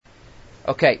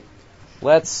Okay,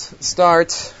 let's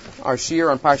start our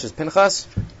shir on Parshat Pinchas,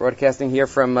 broadcasting here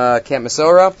from Camp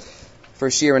Mesorah,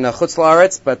 first shir in Chutz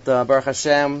La'aretz, but Baruch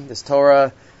Hashem, this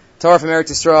Torah from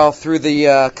Eretz Yisrael through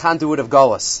the conduit of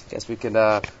Golus. I guess we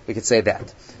could say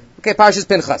that. Okay, Parshat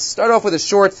Pinchas. Start off with a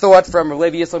short thought from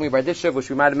Levi Yitzchak Mibardishev, which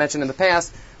we might have mentioned in the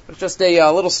past, but it's just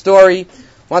a little story.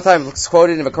 One time it's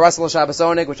quoted in V'karasel Shabbos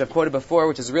Oneg, which I've quoted before,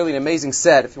 which is really an amazing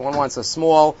set. If one wants a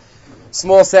small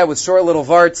set with short little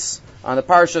varts on the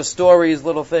Parsha, stories,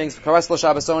 little things. Karasla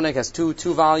Shabbos Oneg has two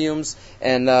volumes,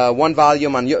 and one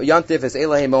volume on Yontif is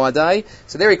Elahei Moadai.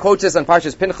 So there he quotes us on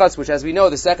Parshat Pinchas, which, as we know,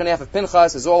 the second half of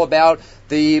Pinchas is all about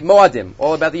the Moadim,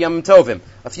 all about the Yom Tovim.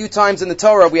 A few times in the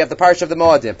Torah we have the Parsha of the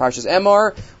Moadim. Parshas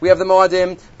Emor, we have the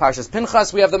Moadim. Parshas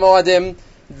Pinchas, we have the Moadim.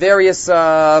 Various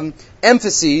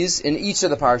emphases in each of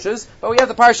the parshas, but we have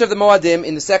the parsha of the Moadim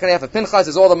in the second half of Pinchas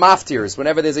is all the maftirs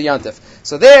whenever there's a yontif.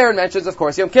 So there it mentions, of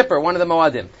course, Yom Kippur, one of the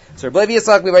Moadim. So Levi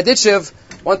Yitzchak Mibardishev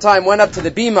one time went up to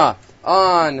the bima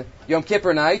on Yom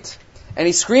Kippur night, and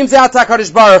he screams out to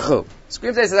HaKadosh Baruch Hu.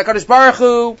 He says, HaKadosh Baruch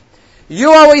Hu,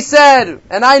 you always said,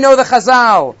 and I know the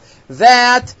Chazal,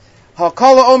 that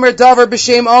HaKol Omer Davar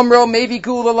B'Shem Omro Mevi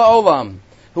Gula La'olam.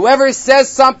 Whoever says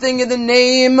something in the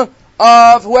name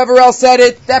of whoever else said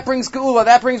it, that brings Geula,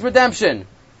 that brings redemption.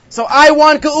 So I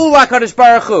want Geula, Kadosh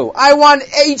Baruch Hu. I want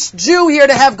each Jew here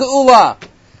to have Geula.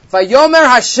 Vayomer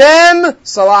Hashem,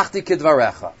 salachti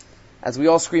kidvarecha. As we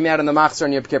all scream out in the Machzor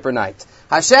on Yom Kippur night.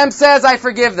 Hashem says, I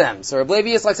forgive them. So Rabbi Levi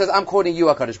Yitzchak says, I'm quoting you,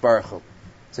 Kadosh Baruch Hu.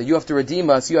 So you have to redeem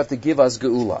us, you have to give us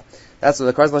Geula. That's what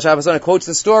the Karasla Shabbos Oneg quotes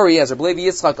the story, as Rabbi Levi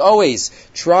Yitzchak always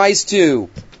tries to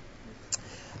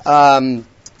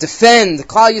defend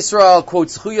Klal Yisrael,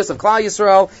 quotes Chuyos of Klal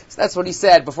Yisrael. So that's what he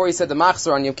said before he said the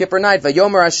Machzor on Yom Kippur night.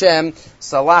 Vayomer Hashem,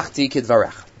 salachti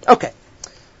kidvarech. Okay.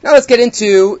 Now let's get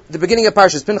into the beginning of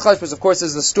Parshas Pinchas, which of course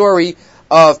is the story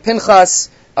of Pinchas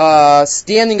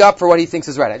standing up for what he thinks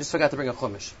is right. I just forgot to bring a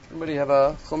chumash. Anybody have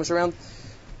a chumash around? Is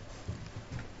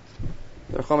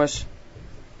there a chumash?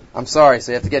 I'm sorry,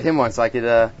 so you have to get him one so I could...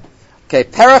 Okay,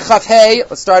 Perach Chaf Hei,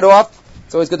 let's start off.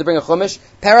 It's always good to bring a chumash.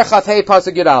 Perach Chaf Hei,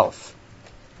 Pasuk Yud Aleph.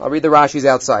 I'll read the Rashi's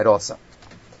outside also.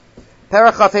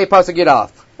 Perach Chaf Hei Pasuk Yud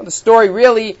Aleph. The story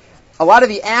really, a lot of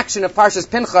the action of Parshas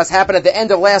Pinchas happened at the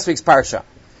end of last week's Parsha.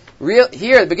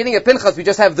 Here, at the beginning of Pinchas, we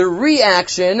just have the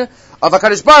reaction of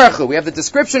HaKadosh Baruch Hu. We have the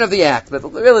description of the act, but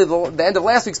really the end of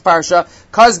last week's Parsha,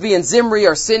 Cosby and Zimri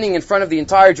are sinning in front of the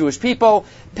entire Jewish people.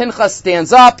 Pinchas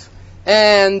stands up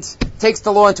and takes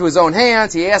the law into his own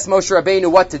hands. He asks Moshe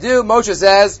Rabbeinu what to do. Moshe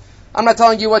says, I'm not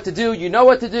telling you what to do, you know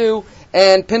what to do.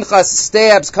 And Pinchas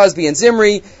stabs Cosby and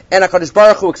Zimri, and HaKadosh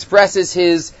Baruch Hu expresses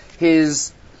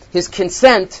his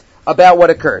consent about what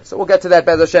occurred. So we'll get to that,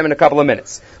 Bez Hashem, in a couple of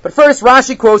minutes. But first,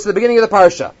 Rashi quotes at the beginning of the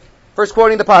Parsha. First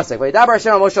quoting the Pasuk. V'yidaber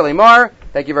Hashem al Moshe Lemar.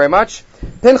 Thank you very much.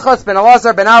 Pinchas ben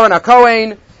Elazar ben Aaron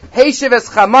HaKohen. Heishiv es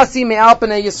chamasi me'al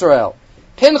pnei Yisrael.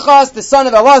 Pinchas, the son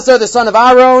of Elazar, the son of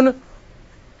Aaron.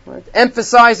 Right.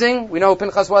 Emphasizing, we know who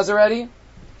Pinchas was already.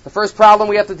 The first problem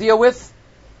we have to deal with.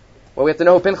 Well, we have to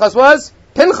know who Pinchas was.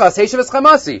 Pinchas, Heishiv es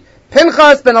chamasi.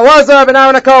 Pinchas ben Elazar ben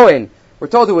Aaron HaKohen. We're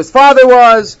told who his father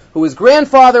was, who his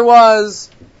grandfather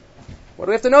was. What do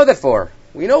we have to know that for?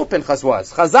 We know who Pinchas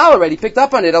was. Chazal already picked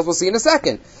up on it, as we'll see in a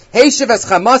second. Heishiv es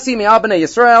chamasi me'al bnei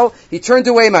Yisrael. He turned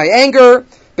away my anger.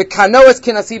 B'kano es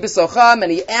kinasi b'socham.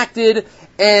 And he acted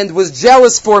and was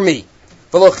jealous for me.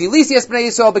 V'lo chilisi es bnei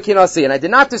Yisrael b'kinasi. And I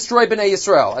did not destroy bnei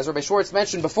Yisrael. As Rabbi Schwartz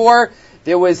mentioned before,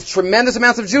 there was tremendous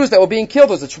amounts of Jews that were being killed.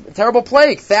 It was a terrible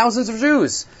plague. Thousands of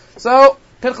Jews. So,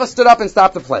 Pinchas stood up and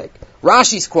stopped the plague.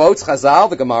 Rashi's quotes, Chazal,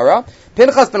 the Gemara.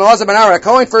 Pinchas ben Elazar ben Aaron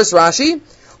HaKohen, first Rashi.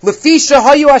 Lefi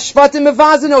shahayu hashvatim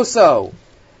mevazin.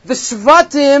 The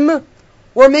Shvatim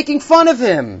were making fun of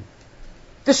him.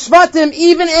 The Shvatim,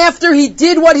 even after he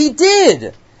did what he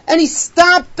did, and he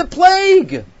stopped the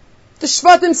plague, the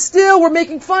Shvatim still were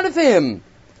making fun of him.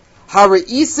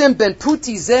 Hara'isim ben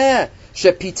putizeh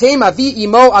shepitei avi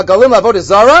imo agalim avodah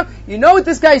zara. You know what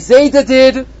this guy Zayda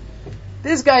did?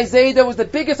 This guy Zayda was the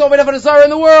biggest avodah zara in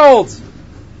the world.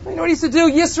 You know what he used to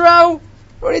do? Yisro?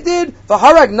 You know what he did?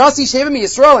 V'harag nasi shevim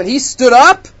Yisrael, and he stood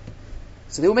up.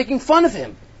 So they were making fun of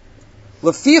him.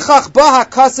 Lefichach ba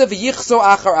hakasav yichso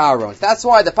achar Aaron. That's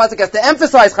why the pasuk has to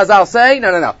emphasize. Chazal say,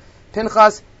 no.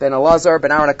 Pinchas ben Elazar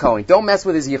ben Aaron HaKohen. Don't mess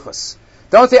with his yichus.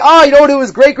 Don't say, you know who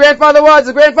his great grandfather was?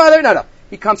 His grandfather? No.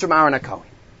 He comes from Aaron HaKohen.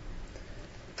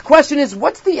 The question is,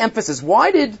 what's the emphasis?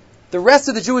 Why did the rest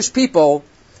of the Jewish people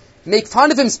make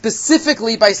fun of him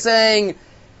specifically by saying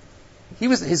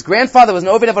his grandfather was an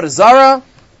Oved Avodah Zarah?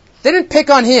 They didn't pick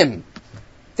on him.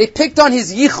 They picked on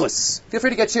his yichus. Feel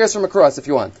free to get chairs from across if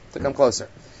you want to come closer.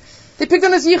 They picked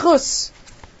on his yichus.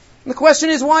 And the question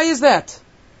is, why is that?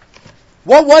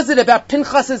 What was it about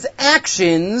Pinchas's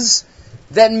actions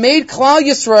that made Klal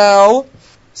Yisrael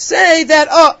say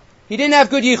that, he didn't have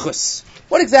good yichus?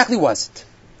 What exactly was it?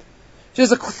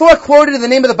 There's a thought quoted in the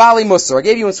name of the Bali Musar. I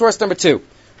gave you in source number 2.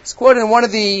 It's quoted in one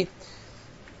of the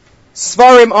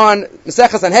Svarim on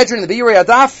Maseches Sanhedrin, the Be'urei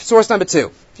Adaf, source number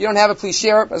 2. If you don't have it, please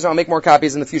share it, as I'll make more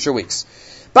copies in the future weeks.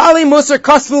 Bali Musar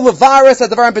kasvu levaris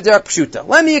adavarim b'derech pshuta.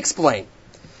 Let me explain.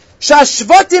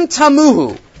 Shashvatim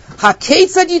tamuhu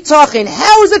haketzad yitachin.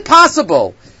 How is it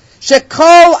possible?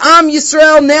 Shekol am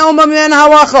Yisrael ne'elma min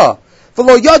halacha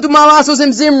v'lo yadu ma lasos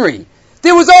im zimri.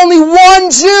 There was only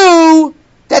one Jew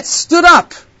that stood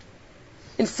up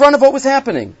in front of what was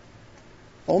happening.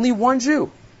 Only one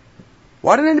Jew.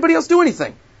 Why didn't anybody else do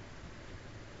anything?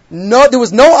 No, there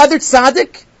was no other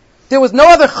tzaddik. There was no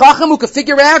other chacham who could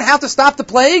figure out how to stop the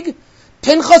plague.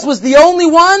 Pinchas was the only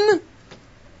one.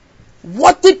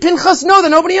 What did Pinchas know that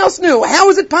nobody else knew? How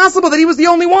is it possible that he was the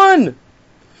only one?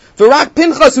 V'rak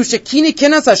Pinchas hu shekini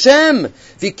kinas Hashem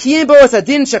v'kiyim bo es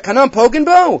adin shekanam pogen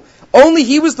bo. Only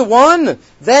he was the one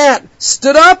that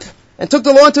stood up and took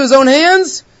the law into his own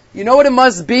hands. You know what it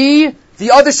must be?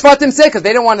 The other Shvatim say, because they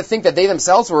didn't want to think that they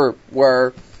themselves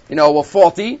were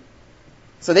faulty.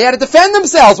 So they had to defend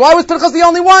themselves. Why was Pinchas the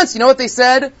only one? So you know what they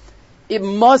said? It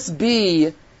must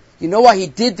be, you know why he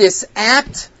did this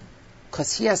act?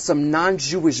 Because he has some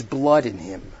non-Jewish blood in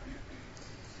him.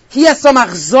 He has some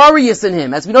achzarius in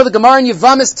him. As we know, the Gemara in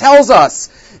Yevamis tells us,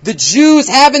 the Jews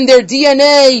have in their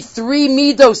DNA 3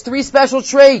 midos, 3 special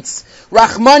traits.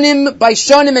 Rachmanim,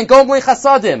 Baishanim, and Gomlei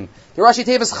Chasadim. The Rashi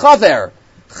Tevis Chaver.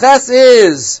 Ches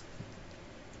is,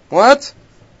 what?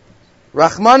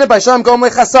 Rachmanim, Baishanim, Gomlei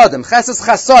Chasadim. Ches is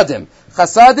Chasadim.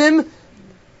 Chasadim,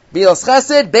 Bilas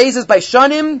Chesed, Beis is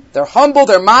Baishanim. They're humble,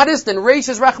 they're modest, and Reish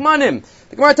is Rachmanim.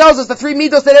 The Gemara tells us the 3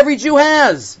 midos that every Jew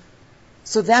has.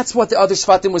 So that's what the other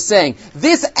Shvatim was saying.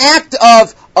 This act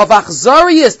of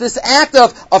achzarius, this act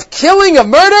of killing, of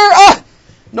murder,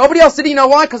 nobody else did. You know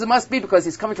why? Because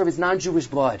he's coming from his non-Jewish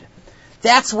blood.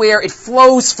 That's where it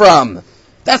flows from.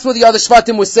 That's what the other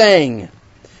Shvatim was saying.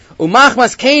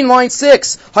 Umachmas Cain, line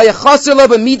 6. Hayachaser lo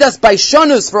b'midas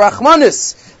baishanus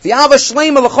v'rachmanus v'ava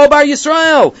shleima l'chol bar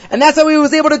Yisrael. And that's how he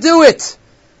was able to do it.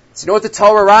 So you know what the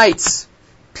Torah writes?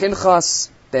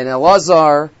 Pinchas ben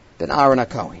Elazar ben Aaron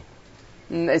HaKohen.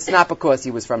 It's not because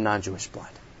he was from non-Jewish blood.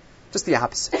 Just the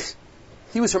opposite.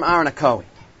 He was from Aaron HaKohen.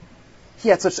 He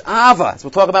had such ava, as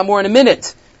we'll talk about more in a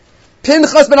minute.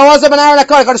 Pinchas ben Elazar ben Aaron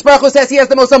HaKohen, Kadosh Baruch Hu says he has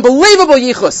the most unbelievable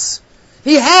yichus.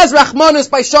 He has Rachmanus,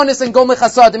 Baishanis, and Gomlei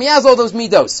Chasadim. He has all those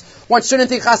midos. One shouldn't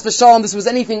think Chas v'Shalom this was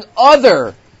anything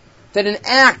other than an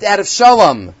act out of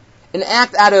Shalom. An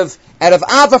act out of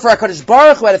ava for HaKadosh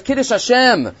Baruch Hu, out of Kiddush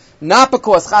Hashem. Not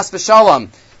because Chas v'Shalom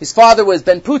his father was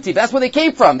Ben Puti. That's where they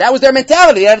came from. That was their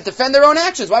mentality. They had to defend their own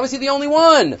actions. Why was he the only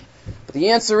one? But the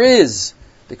answer is,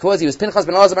 because he was Pinchas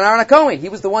ben Elazar ben Aaron HaKohen. He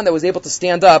was the one that was able to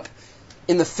stand up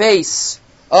in the face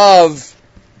of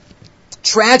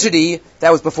tragedy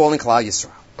that was befalling Klal Yisrael.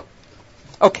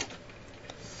 Okay.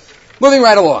 Moving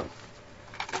right along.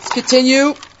 Let's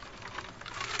continue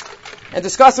and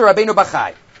discuss the Rabbeinu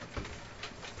Bachai.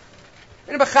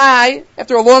 Rabbeinu Bachai,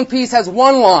 after a long piece, has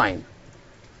one line.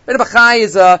 Rabbeinu Bachai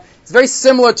is it's very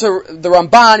similar to the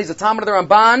Ramban. He's a Talmud of the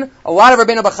Ramban. A lot of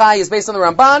Rabbeinu Bachai is based on the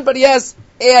Ramban, but he has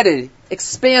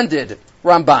expanded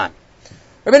Ramban.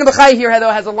 Rabbeinu Bachai here,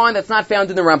 though, has a line that's not found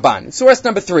in the Ramban. In source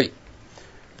number 3.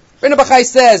 Rabbeinu Bachai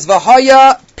says,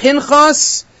 V'haya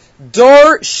Pinchas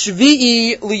Dor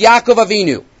Shvi'i L'Yakov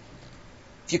Avinu.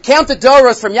 If you count the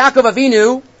Doros from Yaakov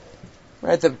Avinu,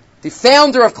 right, the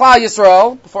founder of Klal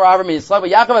Yisrael, before Avram Yitzchak,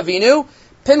 but Yaakov Avinu,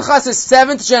 Pinchas is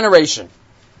 7th generation.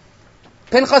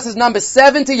 Pinchas is number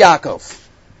 7 to Yaakov.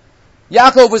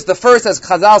 Yaakov was the first, as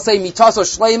Chazal say, Mitaso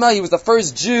Shleima. He was the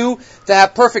first Jew to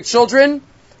have perfect children.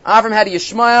 Avram had a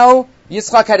Yishmael.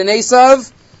 Yitzchak had an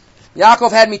Esav.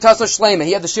 Yaakov had Mitaso Shleima.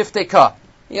 He had the Shiftei Ka.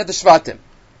 He had the Shvatim.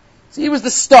 So he was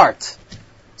the start.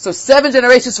 So 7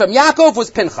 generations from Yaakov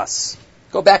was Pinchas.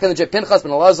 Go back in the Egypt. Pinchas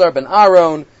ben Elazar ben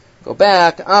Aaron. Go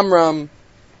back. Amram.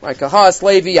 Right, Kahas,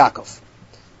 Levi, Yaakov.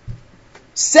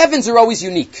 7s are always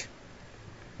unique.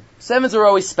 7s are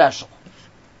always special.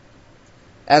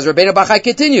 As Rabbeinu Bachai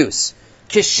continues,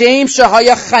 Kishem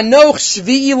shahaya chanoch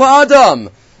shvi'i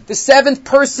la'adam. The 7th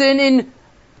person in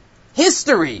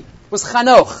history was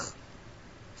Chanoch,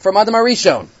 from Adam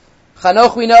HaRishon.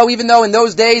 Chanoch, we know, even though in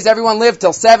those days everyone lived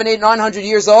till 700, 800, 900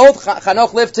 years old,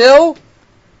 Chanoch lived till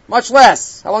much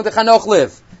less. How long did Chanoch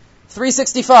live?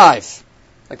 365.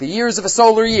 Like the years of a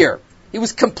solar year. He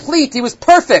was complete, he was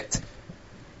perfect.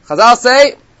 Chazal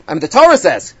say, the Torah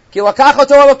says, Ki lakacho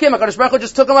Torah Elokim, HaKadosh Baruch Hu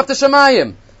just took him up to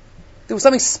Shemayim. there was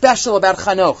something special about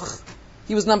Chanoch.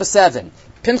 He was number 7.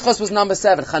 Pinchas was number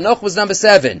 7. Chanoch was number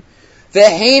 7.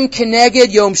 Ve'heim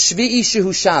keneged yom shvi'i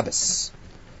shehu Shabbos.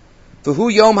 V'hu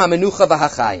yom hamenucha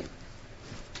v'hachayim.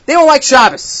 They don't like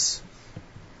Shabbos.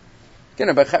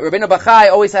 Again, Rabbeinu Bachai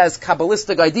always has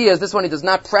Kabbalistic ideas. This one he does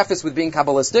not preface with being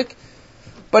Kabbalistic.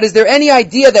 But is there any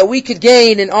idea that we could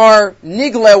gain in our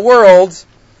Nigle world?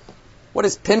 What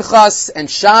does Pinchas and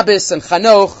Shabbos and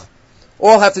Chanoch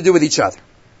all have to do with each other?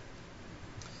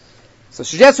 So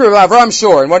suggests Rav Avram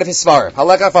Shor in one of his svarim,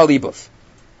 Halakha Falibuf.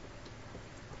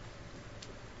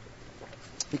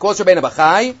 He quotes Rabbeinu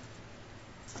Bachai,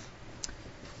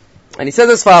 and he says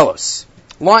as follows.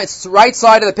 It's right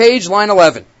side of the page, line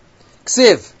 11.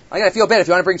 Ksiv. I gotta feel bad if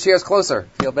you want to bring chairs closer.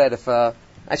 Feel bad if I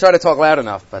try to talk loud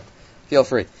enough, but feel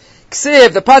free.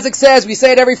 Ksiv, the pasuk says, we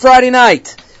say it every Friday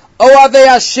night. Oavei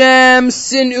Hashem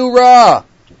sin ura.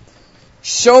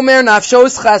 Shomer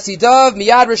nafshos chasidav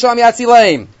miyad risham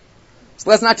yatzileim. So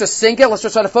let's not just sink it, let's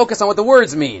just try to focus on what the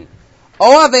words mean.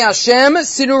 Oavei Hashem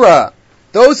sin ura.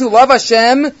 Those who love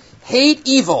Hashem hate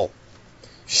evil.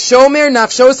 Shomer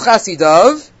nafshos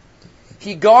chasidav.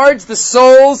 He guards the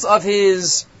souls of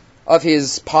his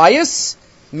pious.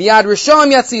 Miyad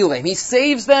risham yatzileim. He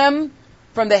saves them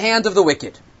from the hand of the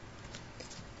wicked.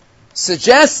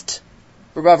 Suggest,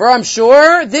 Rav Avram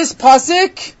Shor, this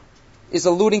pasuk is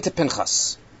alluding to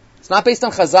Pinchas. It's not based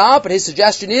on Chazal, but his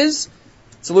suggestion is,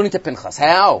 it's alluding to Pinchas.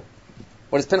 How?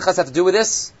 What does Pinchas have to do with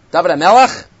this? David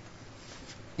HaMelech?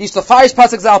 Yish l'farish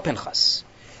pasuk zal Pinchas.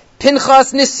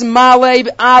 Pinchas nismale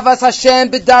avas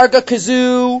Hashem b'darga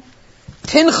kazu.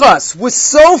 Pinchas was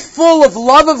so full of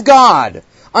love of God,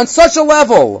 on such a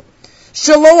level,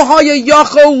 shelo haya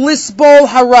yacho lisbol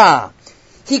hara.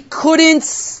 He couldn't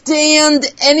stand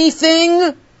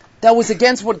anything that was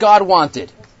against what God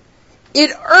wanted.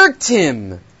 It irked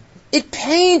him. It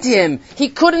pained him. He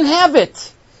couldn't have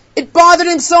it. It bothered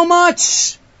him so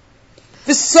much.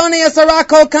 V'sonei asara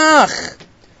kol kach.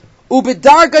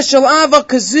 U'bedarga shel ava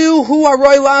kazu hu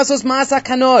aroi lazos masa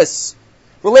kanos.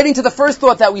 Relating to the first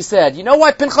thought that we said, you know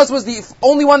why Pinchas was the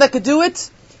only one that could do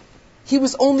it? He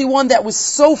was only one that was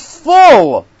so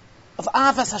full of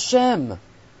avas Hashem.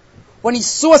 When he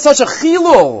saw such a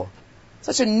chilul,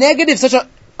 such a negative,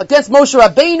 against Moshe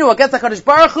Rabbeinu, against HaKadosh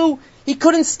Baruch Hu, he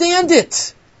couldn't stand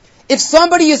it. If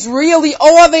somebody is really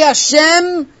Oavei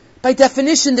Hashem, by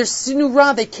definition, they're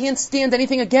sinura, they can't stand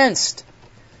anything against.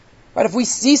 Right? If we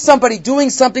see somebody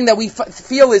doing something that we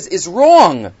feel is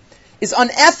wrong, is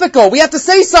unethical, we have to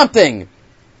say something.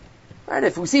 Right?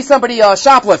 If we see somebody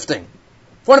shoplifting,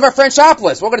 if one of our friends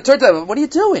shoplifts, we're going to turn to them, what are you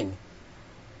doing?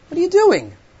 What are you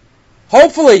doing?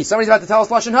 Hopefully, somebody's about to tell us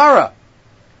Lashon Hara.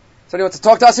 Somebody wants to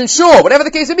talk to us in shul. Whatever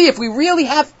the case may be, if we really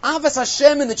have Avas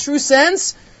Hashem in the true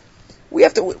sense, we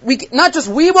have to, not just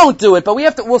we won't do it, but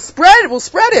we'll spread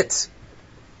it.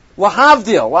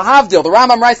 Lahavdil. The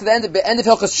Rambam writes at the end of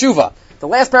Hilchos Shuvah. The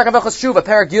last paragraph of Hilchos Shuvah,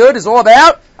 Parak Yud, is all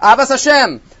about Avas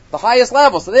Hashem, the highest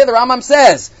level. So there the Rambam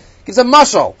gives a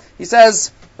mashal. He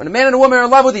says, when a man and a woman are in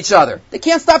love with each other, they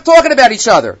can't stop talking about each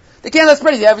other. They can't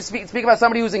spread it. You ever speak about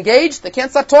somebody who's engaged? They can't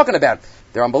stop talking about it.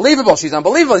 They're unbelievable. She's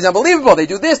unbelievable. He's unbelievable. They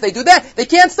do this. They do that. They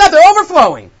can't stop. They're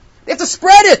overflowing. They have to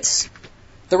spread it.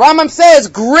 The Rambam says,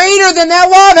 greater than that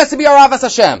love has to be our Avas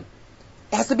Hashem.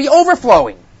 It has to be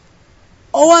overflowing.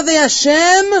 Oavei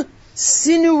Hashem,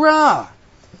 sinura.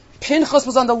 Pinchas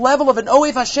was on the level of an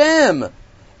Oav Hashem,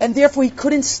 and therefore he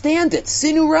couldn't stand it.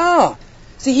 Sinura.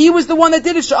 See, he was the one that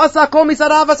did it. Sha'asa kol misad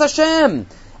Avas Hashem.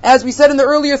 As we said in the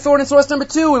earlier thought in source number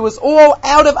 2, it was all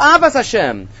out of Avas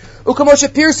Hashem. Ukamoshe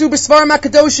pirsu b'svar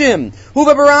makadoshim.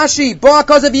 Huva barashi.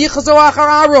 Ba'akaz of yichazo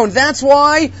achar Aaron. That's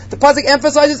why the pasuk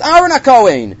emphasizes Aaron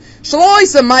HaKohen.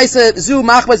 Shaloisa maisa zu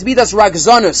machbaz bidas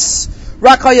ragzonus.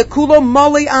 Rakayakulo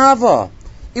mali ava.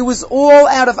 It was all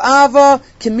out of ava.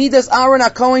 Kemidas Aaron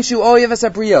HaKohen shu oyevas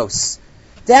abrios.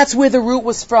 That's where the root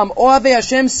was from. Oavei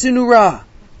Hashem sinura.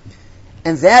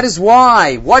 And that is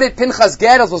why, what did Pinchas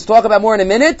get, as we'll talk about more in a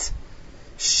minute?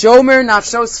 Shomer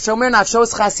nafshos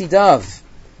chasidav.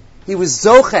 He was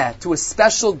zocheh to a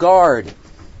special guard,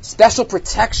 special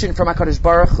protection from HaKadosh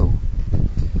Baruch Hu.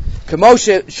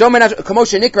 Kamoshe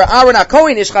nikra Aaron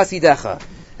HaKohen ish chasidecha.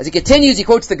 As he continues, he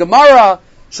quotes the Gemara,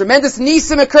 tremendous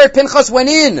nisim occurred, Pinchas went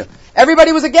in.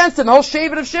 Everybody was against him, the whole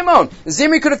Shevet of Shimon.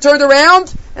 Zimri could have turned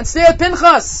around and stayed at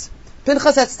Pinchas.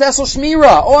 Pinchas had special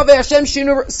shmira. Oavei Hashem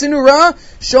sinura,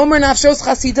 shomer nafshos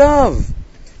chasidav.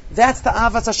 That's the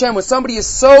Avas Hashem, when somebody is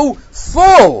so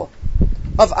full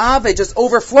of Ave, just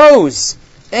overflows,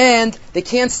 and they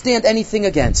can't stand anything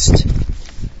against.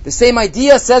 The same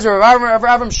idea, says Rav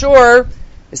Avram Shor,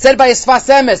 is said by Sfas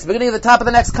Emes, beginning at the top of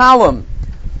the next column.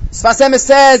 Sfas Emes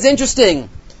says, interesting,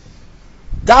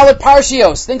 Dalet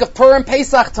Parshios. Think of Purim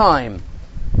Pesach time.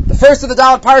 The first of the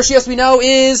Dalet Parshios we know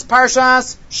is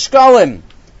Parshas Shkalim.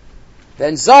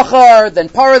 Then Zachar, then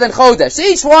Parah, then Chodesh. So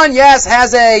each one, yes,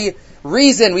 has a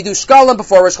reason. We do Shkalim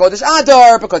before Rosh Chodesh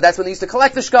Adar, because that's when they used to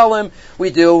collect the Shkalim. We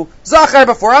do Zachar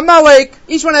before Amalek.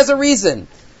 Each one has a reason.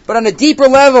 But on a deeper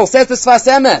level, says the Sfas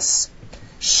Emes,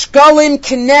 Shkalim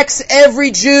connects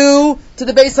every Jew to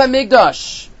the Beis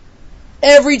HaMikdash.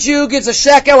 Every Jew gives a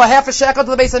shekel, a half a shekel to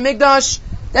the Beis HaMikdash.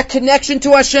 That connection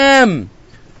to Hashem.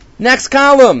 Next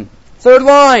column, third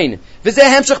line. V'zeh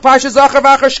hemshech parsha Zachar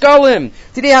v'achar Shkalim.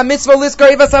 Today ha-mitzvah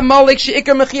lizkar ivas ha-malek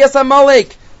she'ikar mechias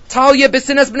ha-malek. Talia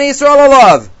b'sinas b'nei Yisrael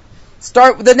alav.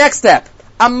 Start with the next step.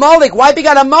 Amalek. Why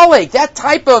begot Amalek? That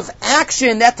type of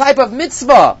action, that type of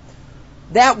mitzvah,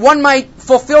 that one might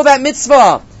fulfill that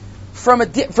mitzvah from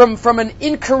an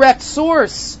incorrect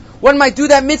source. One might do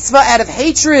that mitzvah out of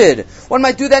hatred. One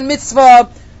might do that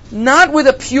mitzvah not with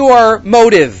a pure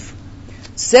motive.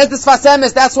 Says the Sfas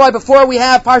Emes, that's why before we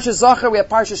have Parsha Zachar, we have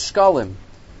Parsha Shkalim.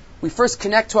 We first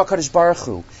connect to HaKadosh Baruch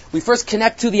Hu. We first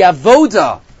connect to the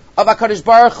avoda of HaKadosh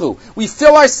Baruch Hu. We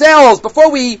fill ourselves,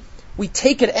 before we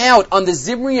take it out on the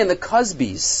Zimri and the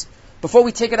Cosbys, before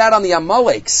we take it out on the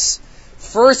Amaleks,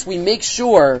 first we make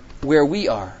sure where we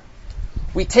are.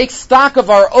 We take stock of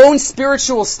our own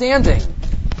spiritual standing.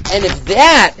 And if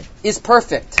that is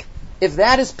perfect, if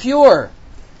that is pure,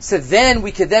 so then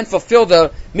we could then fulfill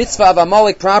the mitzvah of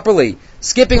Amalek properly.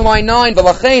 Skipping line 9,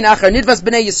 V'lachein achar nidvas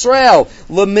b'nei Yisrael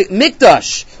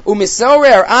l'mikdash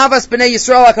u'misorer avas b'nei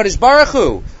Yisrael HaKadosh Baruch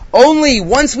Hu. Only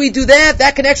once we do that,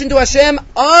 that connection to Hashem,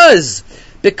 us,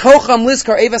 b'kocham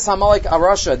lizkar evas Amalek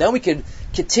arasha. Then we can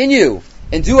continue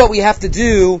and do what we have to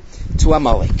do to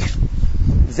Amalek.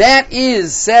 That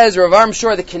is, says Rav Aram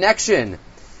Shor, the connection.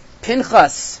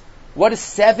 Pinchas. What does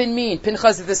 7 mean?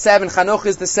 Pinchas is the 7th. Chanoch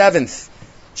is the 7th.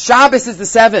 Shabbos is the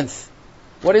 7th.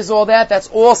 What is all that? That's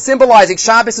all symbolizing.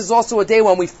 Shabbos is also a day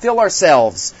when we fill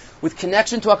ourselves with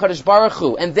connection to HaKadosh Baruch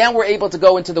Hu, and then we're able to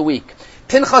go into the week.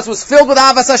 Pinchas was filled with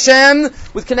Avas Hashem,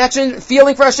 with connection,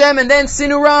 feeling for Hashem, and then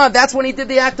Sinurah. That's when he did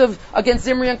the act of against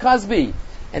Zimri and Cosby.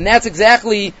 And that's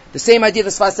exactly the same idea the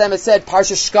Sfas Emes said,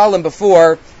 Parsha Shkalim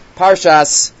before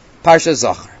Parsha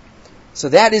Zachar. So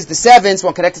that is the 7th,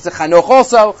 one connected to Chanoch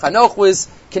also. Chanoch was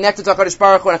connected to HaKadosh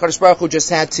Baruch Hu, and HaKadosh Baruch Hu just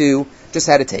had to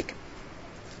take.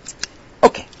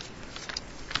 Okay.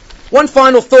 One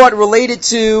final thought related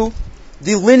to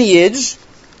the lineage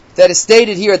that is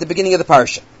stated here at the beginning of the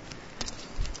Parsha.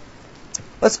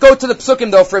 Let's go to the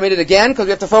Psukim though for a minute again, because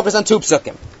we have to focus on 2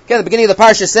 Psukim. Okay, the beginning of the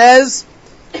Parsha says,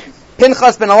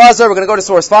 Pinchas ben Elazar, we're going to go to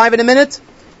source 5 in a minute.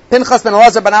 Pinchas ben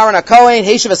Elazar ben Aaron HaKohen,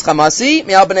 Heshav es Chamasi,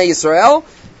 Mi'al b'nei Yisrael.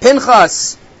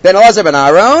 Pinchas ben Elazar ben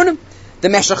Aaron. The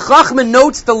Meshech Chochmah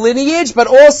notes the lineage, but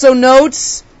also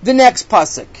notes the next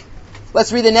pasuk.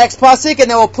 Let's read the next pasuk, and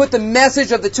then we'll put the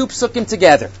message of the 2 psukim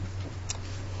together.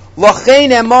 Lochein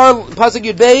emar pasuk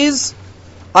Yud Beis.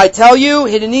 I tell you,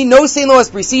 Hideni no sein lo es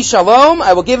brisi shalom.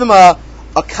 I will give him a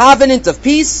covenant of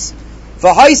peace.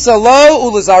 V'haisa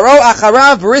lo ulazaro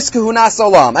acharav b'ris kehunas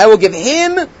olam. I will give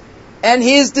him and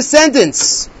his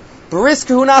descendants B'ris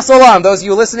Kehunas Olam. Those of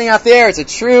you listening out there, it's a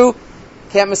true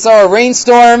Camp Masara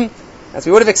rainstorm, as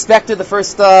we would have expected the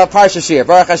first Parsha Shir.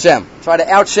 Baruch Hashem. Try to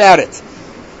outshout it.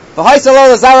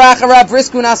 V'haisalo lazara acharab B'ris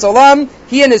Kehunas Olam.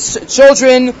 He and his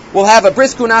children will have a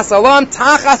B'ris Kehunas Olam.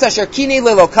 Tachas asher kinei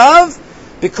lelokav.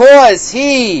 Because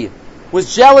he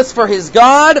was jealous for his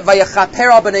God.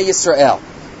 Vayachaper al b'nei Yisrael.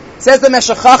 Says the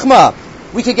Meshech Chochmah,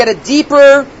 we could get a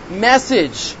deeper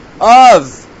message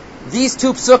of these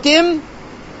 2 psukim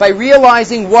by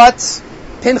realizing what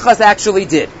Pinchas actually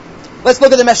did. Let's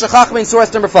look at the Meshech Chochmah in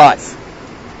source number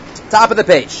 5. Top of the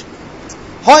page.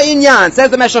 Ha'inyan,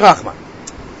 says the Meshech Chochmah.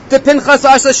 The Pinchas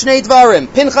asha shnei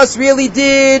dvarim. Pinchas really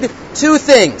did 2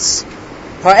 things.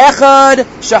 Ha'echad,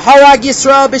 shaharag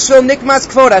Yisrael b'shvil nikmas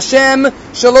kvod Hashem,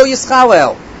 shelo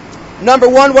yischalel. Number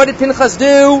 1, what did Pinchas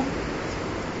do?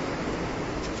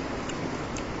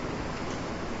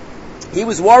 He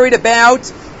was worried about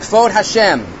kvod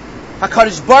Hashem.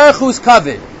 HaKadosh Baruch Hu's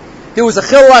covered. There was a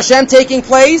Chilul Hashem taking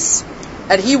place,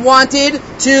 and he wanted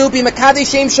to be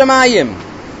Mekadesh Shem Shamayim.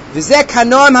 V'zeh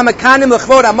kanoim ha'mekanim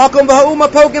l'chvod ha'makom v'ha'um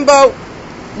ha'pokim bo.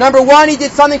 Number 1, he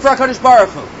did something for HaKadosh Baruch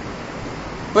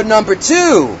Hu. But number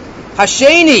 2,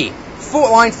 Hasheni,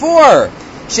 line 4,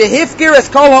 Shehifgir es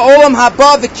kol ha'olam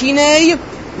haba v'kinei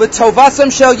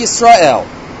l'tovasam shel Yisrael.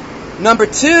 Number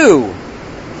 2,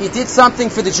 he did something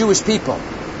for the Jewish people.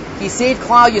 He saved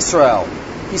Klal Yisrael.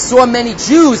 He saw many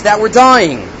Jews that were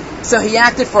dying. So he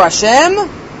acted for Hashem,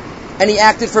 and he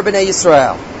acted for Bnei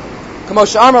Yisrael.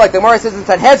 Kamosha Amar, like the Gemara says in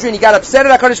Sanhedrin, he got upset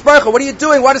at HaKadosh Baruch Hu. What are you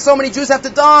doing? Why do so many Jews have to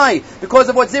die? Because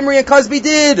of what Zimri and Cosby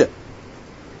did.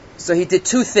 So he did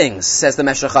two things, says the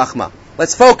Meshech Chachma.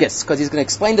 Let's focus, because he's going to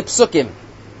explain the Psukim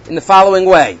in the following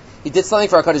way. He did something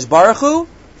for HaKadosh Baruch Hu,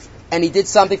 and he did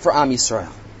something for Am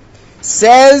Yisrael.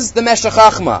 Says the Meshech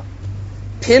Chachma,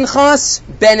 Pinchas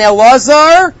ben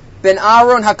Elazar ben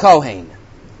Aaron HaKohen.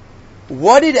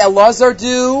 What did Elazar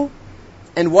do,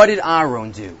 and what did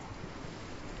Aaron do?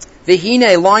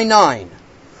 Vehine, line 9.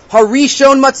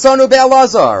 Harishon matzonu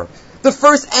be'Elazar. The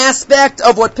first aspect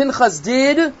of what Pinchas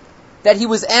did, that he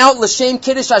was out l'shem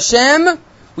kiddush Hashem,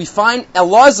 we find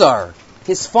Elazar,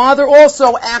 his father,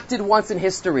 also acted once in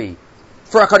history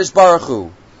for HaKadosh Baruch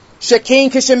Hu. Shekein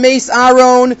kishemeis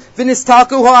Aaron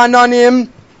v'nistaku ha'ananim.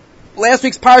 Last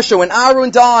week's parsha, when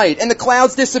Aaron died and the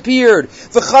clouds disappeared,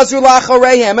 v'chazru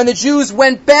la'achareihem, and the Jews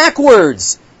went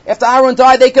backwards. After Aaron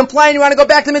died, they complained, you want to go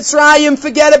back to Mitzrayim,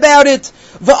 forget about it.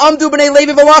 V'amdu b'nei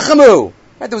Levi v'lachamu.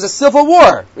 Right, there was a civil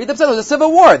war. Read the Psalm, there was a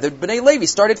civil war. The B'nai Levi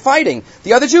started fighting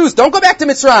the other Jews. Don't go back to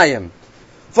Mitzrayim.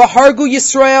 V'hargu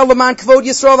Yisrael l'man kvod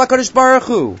Yisrael v'HaKadosh Baruch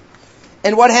Hu.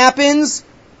 And what happens?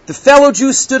 The fellow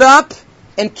Jews stood up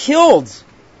and killed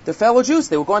the fellow Jews.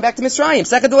 They were going back to Mitzrayim.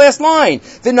 Second to last line.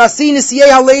 V'nasi nisiyei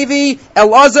halevi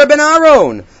Elazar ben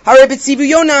Aaron. Harei b'tzivu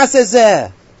Yonah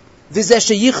sezeh. V'zeh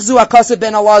sheyichzu akasav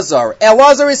ben Elazar.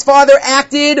 Elazar, his father,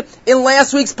 acted in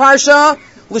last week's parsha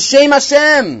l'shem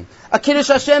Hashem. A kiddush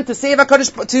Hashem to save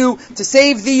HaKadosh, to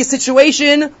save the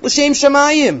situation l'shem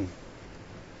Shamayim.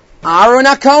 Aaron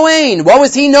HaKohen, what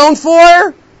was he known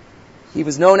for? He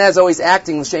was known as always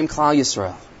acting l'shem Klal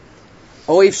Yisrael.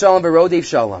 Oiv Shalom v'Rodev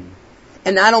Shalom.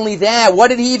 And not only that, what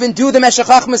did he even do? The Meshech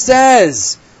Chachma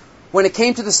says, when it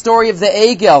came to the story of the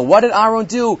Egel, what did Aaron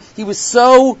do? He was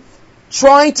so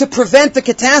trying to prevent the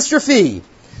catastrophe.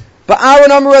 But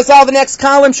Aaron Amar Razal, the next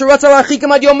column,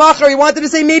 he wanted to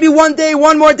say maybe one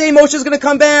more day, Moshe is going to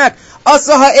come back.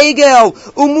 Asa ha'egel,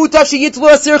 umuta sheyitlu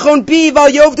asirchon bi val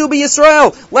yovdu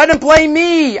b'Yisrael. Let him blame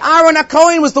me. Aaron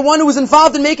HaKohen was the one who was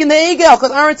involved in making the egel,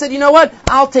 because Aaron said, you know what,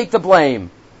 I'll take the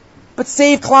blame. But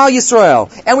save Klal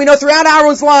Yisrael. And we know throughout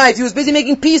Aaron's life, he was busy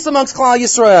making peace amongst Klal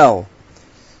Yisrael.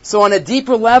 So on a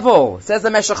deeper level, says the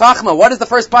Meshech Chachma, what does the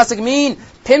first pasuk mean?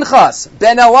 Pinchas,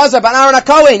 ben Elazar, ben Aaron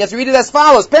HaKohen. You have to read it as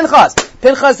follows.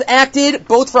 Pinchas acted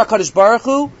both for HaKadosh Baruch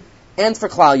Hu and for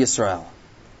Klal Yisrael.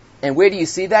 And where do you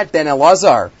see that? Ben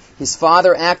Elazar, his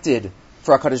father, acted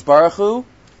for HaKadosh Baruch Hu.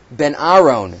 Ben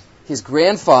Aaron, his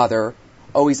grandfather,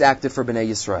 always acted for Bnei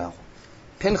Yisrael.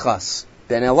 Pinchas,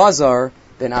 ben Elazar,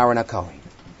 ben Aaron HaKohen.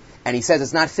 And he says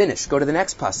it's not finished. Go to the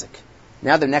next pasuk.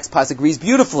 Now the next pasuk reads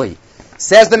beautifully.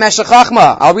 Says the Meshech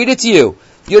Chachma, I'll read it to you.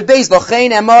 Yud Beis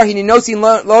Lochein Amar Hininosin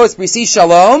Lois Brisi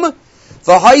Shalom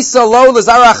V'Haisa Lo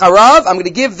Lazar Acharav. I'm going to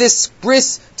give this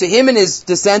bris to him and his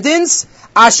descendants.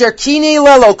 Asher Kini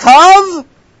Lelokav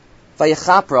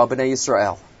V'Yechapra B'nei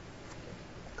Yisrael.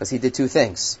 Because he did two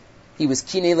things. He was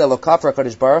Kini Lelokav for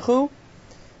HaKadosh Baruch Hu,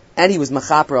 and he was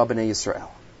Mechapra B'nei Yisrael.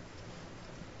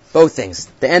 Both things.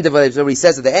 The end of what he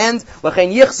says at the end.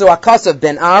 L'chein yichzu akasav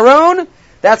ben Aaron.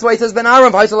 That's why he says ben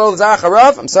Aaron. I'm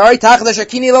sorry. Tachad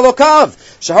shekini lelokav.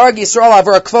 Shaharag Yisrael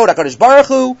avar kvod HaKadosh Baruch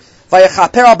Hu.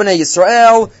 Vayechaper al bnei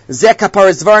Yisrael. Zeh kapar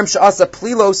zvarim she'asa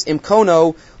plilos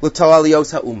imkono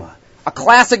l'toalios ha'uma. A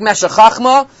classic Meshech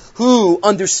Chachma who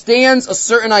understands a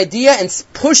certain idea and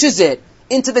pushes it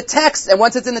into the text. And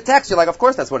once it's in the text, you're like, of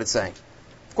course that's what it's saying.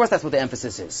 Of course that's what the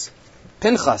emphasis is.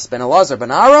 Pinchas ben Elazar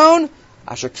ben Aaron.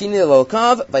 Asher kini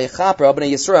lelokav vayechaper al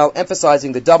bnei Yisrael,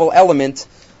 emphasizing the double element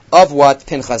of what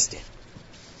Pinchas did.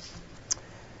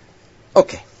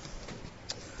 Okay.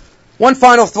 One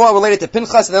final thought related to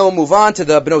Pinchas, and then we'll move on to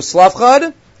the B'no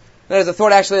Slavchad. There's a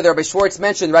thought actually that Rabbi Schwartz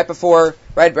mentioned right after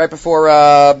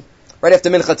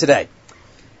Mincha today.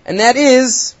 And that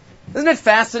is, isn't it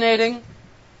fascinating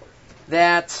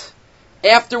that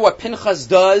after what Pinchas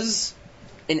does,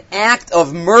 an act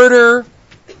of murder,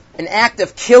 an act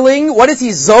of killing, what is he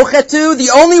zochet to?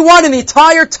 The only one in the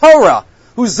entire Torah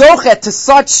who's zochet to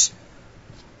such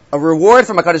a reward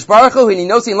from HaKadosh Baruch Hu, he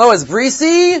knows he lo as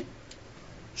brisi,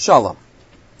 shalom.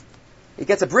 He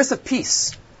gets a bris of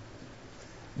peace.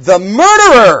 The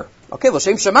murderer, okay,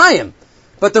 l'shem shamayim,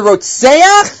 but the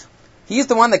rotzeach, he's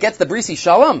the one that gets the brisi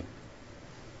shalom.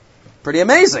 Pretty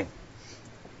amazing.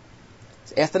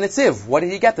 Ask the Netziv, what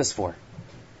did he get this for?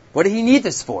 What did he need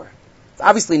this for? It's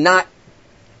obviously not,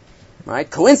 right,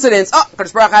 coincidence. Oh,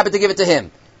 HaKadosh Baruch Hu happened to give it to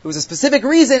him. It was a specific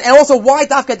reason, and also why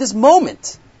Dafka at this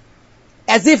moment?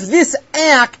 As if this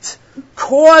act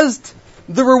caused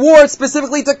the reward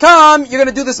specifically to come. You're going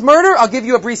to do this murder, I'll give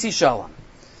you a brisi shalom.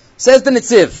 Says the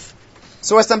Netziv,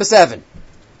 source number 7.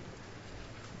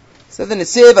 So the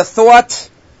Netziv, a thought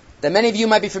that many of you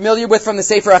might be familiar with from the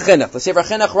Sefer HaChinuch. The Sefer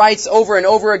HaChinuch writes over and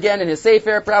over again in his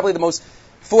Sefer, probably the most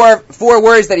four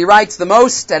words that he writes the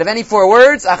most out of any 4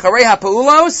 words. Acharei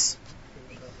ha'pa'ulos,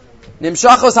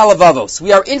 nimshachos halavavos.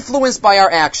 We are influenced by our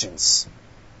actions.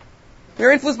 We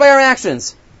are influenced by our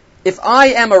actions. If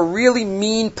I am a really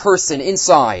mean person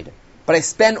inside, but I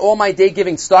spend all my day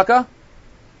giving tzedakah,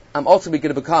 I'm ultimately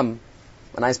going to become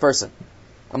a nice person.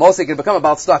 I'm also going to become a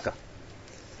Baal tzedakah.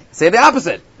 Say the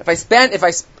opposite.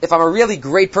 If I'm a really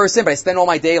great person, but I spend all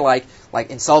my day like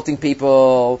insulting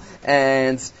people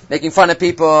and making fun of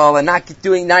people and not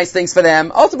doing nice things for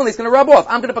them, ultimately it's going to rub off.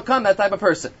 I'm going to become that type of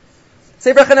person.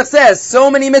 Sefer HaChinuch says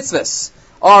so many mitzvahs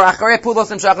are acharei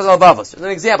pulos nimshachos halavavos. As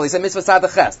an example, he said mitzvah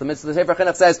tzadach. The Sefer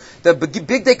HaChinuch says the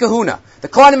big day kahuna. The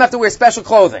kohanim have to wear special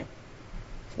clothing.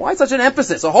 Why such an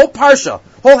emphasis? A whole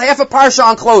half a parsha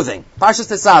on clothing. Parshat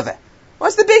Tetzaveh.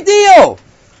 What's the big deal?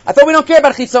 I thought we don't care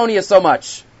about chitzonia so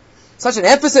much. Such an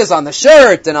emphasis on the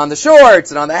shirt and on the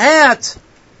shorts and on the hat.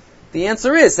 The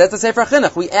answer is, says the Sefer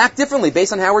HaChinuch, we act differently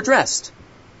based on how we're dressed.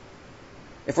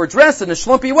 If we're dressed in a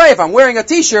schlumpy way, if I'm wearing a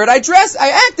t-shirt, I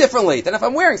act differently than if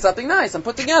I'm wearing something nice and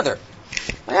put together.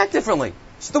 I act differently.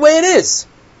 It's the way it is.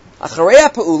 Acharei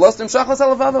ha'pa'ulos nimshachos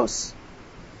halavavos.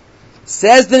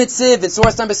 Says the Netziv in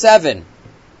source number 7,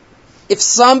 if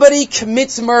somebody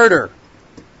commits murder,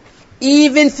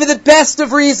 even for the best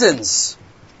of reasons,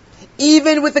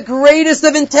 even with the greatest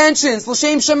of intentions,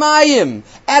 l'shem shamayim,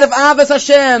 out of avas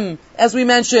Hashem, as we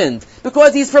mentioned,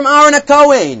 because he's from Aaron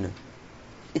HaKohen,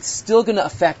 it's still going to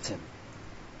affect him.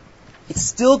 It's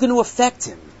still going to affect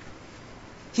him.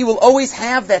 He will always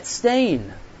have that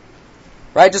stain.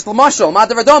 Right? Just l'mashal,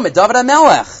 David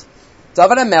HaMelech.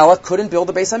 David HaMelech couldn't build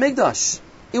the Beis HaMikdash.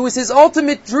 It was his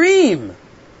ultimate dream.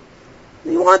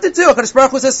 He wanted to. HaKadosh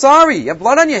Baruch Hu says, sorry, you have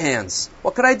blood on your hands.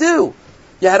 What could I do?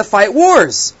 You had to fight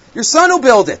wars. Your son will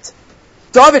build it.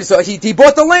 David, so he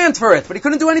bought the land for it, but he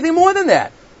couldn't do anything more than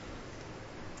that.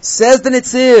 Says the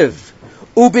Netziv,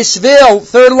 Ubishvil,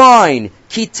 3rd line,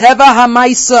 Ki teva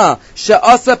hamaisa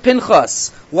she'asa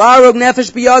Pinchas, la'arog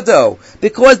nefesh biyado,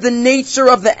 because the nature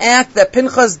of the act that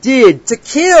Pinchas did to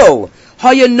kill,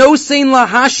 haya nosein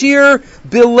lahashir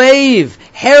bilev,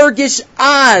 hergish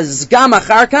az, gam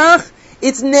acharkach,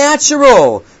 it's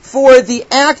natural for the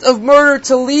act of murder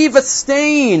to leave a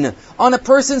stain on a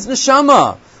person's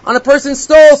neshama, on a person's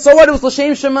soul. So what? It was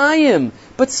l'shem shamayim.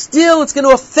 But still, it's going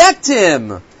to affect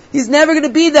him. He's never going to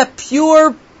be that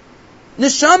pure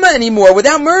neshama anymore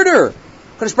without murder.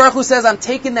 HaKadosh Baruch Hu says, I'm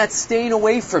taking that stain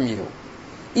away from you.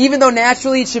 Even though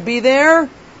naturally it should be there,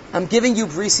 I'm giving you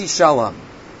Brisi Shalom.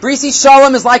 Brisi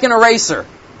Shalom is like an eraser.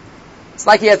 It's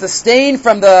like he has a stain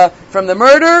from the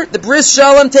murder. The Bris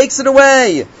Shalom takes it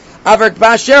away. Avar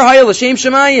b'asher haya l'shem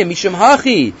shamayim mishum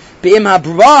hachi be'im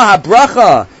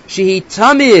habracha shehi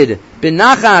tamid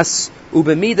b'nachas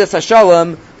u'b'midas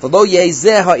hashalom v'lo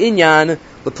yezeh ha'inyan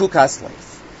l'pukas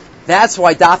leif. That's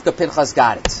why Dafka Pinchas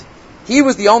got it. He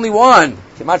was the only one.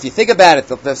 If you think about it,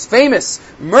 the famous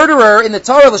murderer in the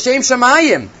Torah, l'shem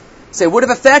shamayim, say would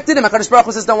have affected him. HaKadosh Baruch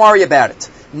Hu says, don't worry about it.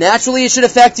 Naturally, it should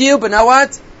affect you, but know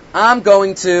what? I'm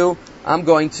going to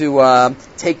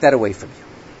take that away from you.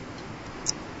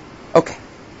 Okay.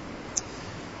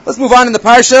 Let's move on in the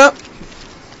parsha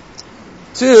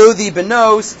to the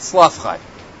Benos Tzlafchad.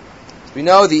 We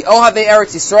know the Ohavei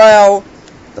Eretz Yisrael,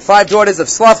 the 5 daughters of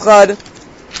Tzlafchad.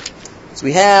 So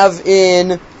we have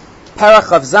in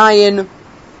Parach of Zion.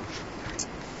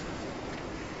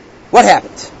 What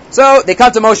happened? So they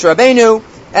come to Moshe Rabbeinu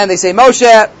and they say,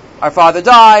 Moshe, our father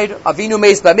died. Avinu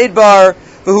meis b'midbar.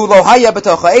 V'hu lo haya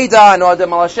b'toch ha'eda. No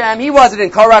adam al Hashem. He wasn't in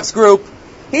Korach's group.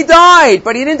 He died,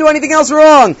 but he didn't do anything else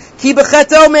wrong. Ki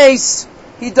b'cheto meis.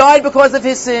 He died because of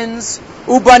his sins.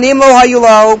 Ubanim lo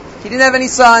hayulo. He didn't have any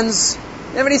sons.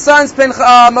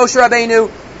 Moshe Rabbeinu.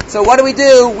 So what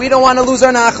do? We don't want to lose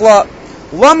our nachla.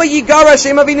 Lama yigara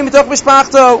shem avinu mitoch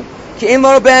mishpachto. Ki ein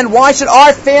lo ben. Why should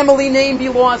our family name be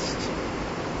lost?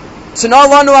 Shana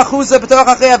lanu achuza b'toch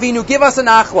achei avinu. Give us a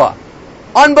nachla.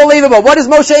 Unbelievable. What does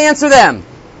Moshe answer them?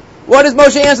 What does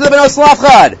Moshe answer the Benos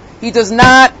Tzlafchad? He does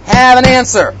not have an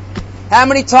answer. How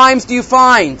many times do you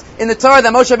find in the Torah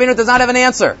that Moshe Rabbeinu does not have an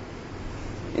answer?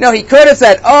 He could have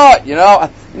said,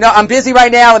 I'm busy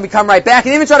right now, let me come right back. He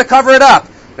didn't even try to cover it up.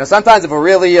 Sometimes if we're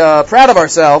really proud of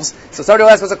ourselves, so somebody will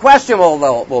ask us a question,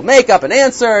 we'll make up an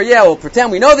answer, we'll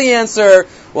pretend we know the answer,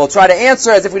 we'll try to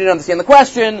answer as if we didn't understand the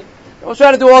question, we'll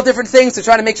try to do all different things to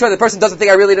try to make sure the person doesn't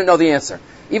think I really didn't know the answer.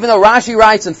 Even though Rashi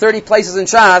writes in 30 places in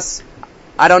Shas,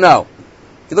 I don't know.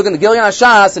 If you look in the Gilyon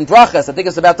HaShas in Brachas, I think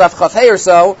it's about Daf Chaf Hey or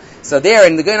so there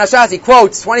in the Gilyon HaShas he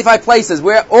quotes 25 places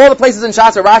where all the places in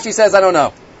Shas where Rashi says, I don't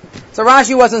know. So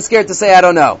Rashi wasn't scared to say, I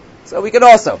don't know. So we could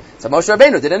also. So Moshe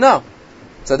Rabbeinu didn't know.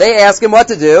 So they asked him what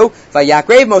to do.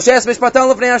 Vayakrev Moshe es mishpaton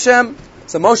l'fnei Hashem.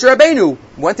 So Moshe Rabbeinu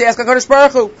went to ask HaKadosh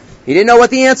Baruch Hu. He didn't know what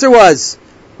the answer was.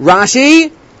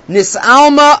 Rashi,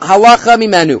 Nis'alma halacha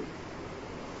mimenu.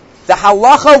 The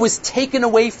halacha was taken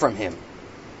away from him.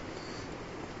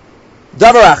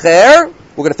 Davar acher,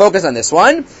 we're going to focus on this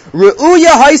one.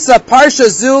 Re'uya haisa parsha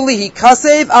zu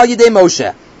lihikasev al yidei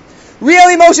Moshe.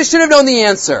 Really, Moshe should have known the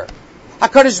answer.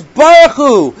 HaKadosh Baruch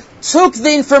Hu took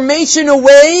the information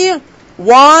away.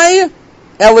 Why?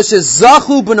 He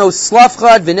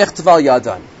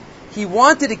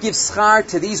wanted to give schar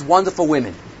to these wonderful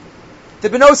women. The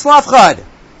B'no Slavchad.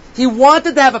 He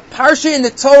wanted to have a parsha in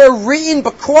the Torah written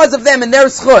because of them and their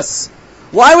schus.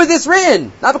 Why was this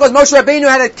written? Not because Moshe Rabbeinu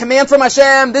had a command from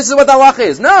Hashem, this is what the halach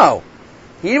is. No.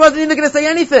 He wasn't even going to say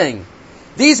anything.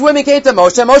 These women came to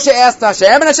Moshe. Moshe asked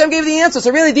Hashem, and Hashem gave the answer.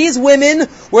 So really, these women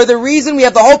were the reason we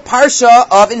have the whole parsha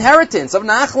of inheritance, of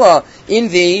Nachla, in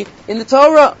the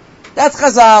Torah. That's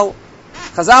Chazal.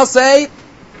 Chazal say,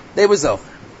 they were Zoch.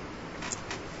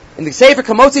 In the Sefer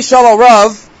Kamotzi Shalal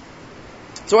Rav,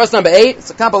 source number 8, it's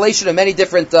a compilation of many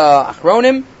different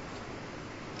achronim.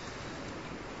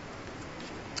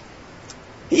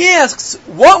 He asks,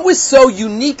 what was so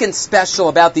unique and special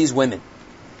about these women?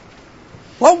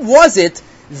 What was it?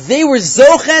 They were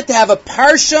zochet to have a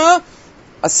parsha,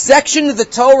 a section of the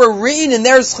Torah written in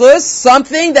their schus,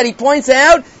 something that he points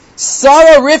out,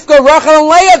 Sarah, Rivka, Rachel, and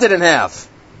Leah didn't have.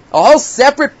 A whole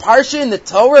separate parsha in the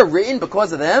Torah written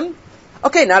because of them?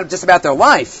 Okay, not just about their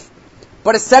life,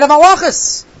 but a set of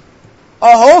halachas.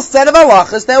 A whole set of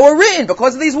halachas that were written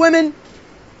because of these women.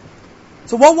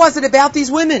 So what was it about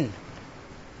these women?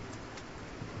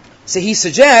 So he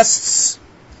suggests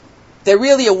that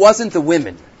really it wasn't the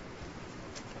women.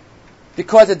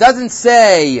 Because it doesn't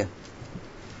say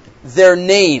their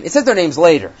name. It says their names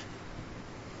later.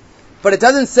 But it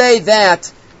doesn't say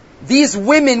that these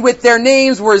women with their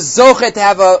names were zochet to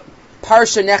have a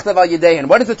parsha nechtav al yedeihen.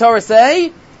 What does the Torah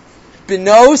say?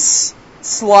 B'nos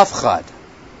Slavchad.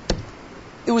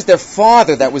 It was their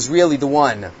father that was really the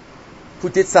one who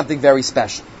did something very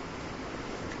special.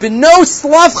 B'nos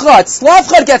Slavchad.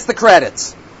 Slavchad gets the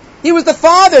credit. He was the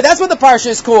father. That's what the parsha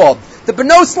is called. The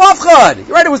B'no Slavchad.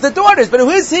 You're right, it was the daughters, but who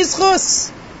is his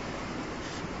chus?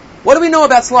 What do we know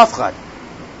about Slavchad?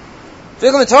 If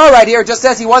you look in the Torah right here, it just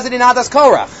says he wasn't in Adas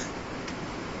Korach.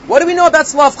 What do we know about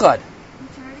Slavchad?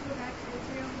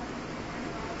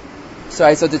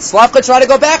 Sorry, so did Slavchad try to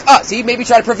go back? See, maybe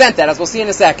try to prevent that, as we'll see in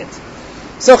a second.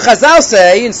 So Chazal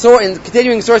say, in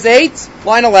continuing source 8,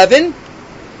 line 11,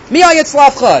 Mi ayat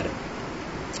Slavchad.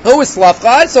 Who is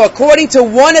Slavchad? So according to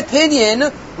one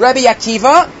opinion, Rabbi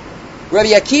Akiva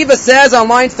says on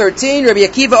line 13, Rabbi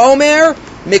Akiva Omer,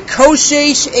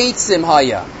 Mikoshesh Eitzim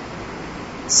Haya.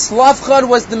 Slavchad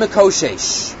was the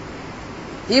Mikoshesh.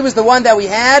 He was the one that we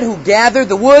had who gathered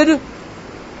the wood,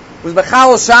 was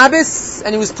Bechal Shabbos,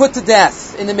 and he was put to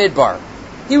death in the Midbar.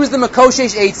 He was the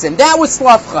Mikoshesh Eitzim. That was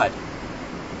Slavchad.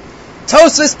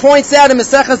 Tosfos points out in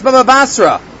Maseches Baba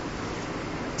Basra.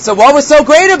 So what was so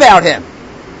great about him?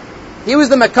 He was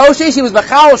the Makoshesh, he was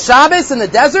Bechal Shabbos in the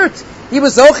desert. He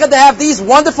was Zocheh to have these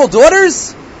wonderful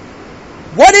daughters.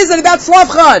 What is it about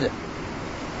Slavchad?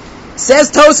 Says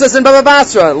Tosfos in Baba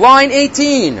Basra, line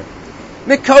 18.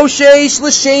 Makoshesh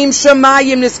l'shem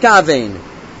shamayim niskavein.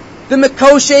 The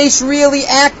Makoshesh really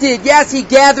acted. Yes, he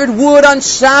gathered wood on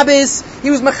Shabbos.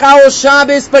 He was Mechal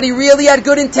Shabbos, but he really had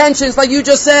good intentions, like you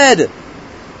just said.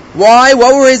 Why?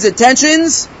 What were his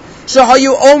intentions?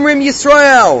 Shahayu Omrim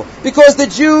Yisrael. Because the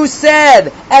Jews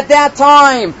said at that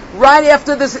time, right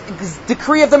after this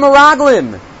decree of the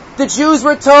Meraglim, the Jews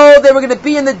were told they were going to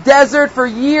be in the desert for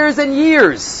years and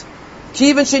years.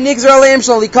 Kivan shenigzar aleim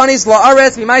shel likanis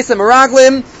la'aretz b'maisa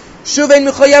Meraglim shuvein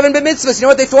mechoyavin b'mitzvahs. You know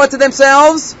what they thought to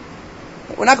themselves?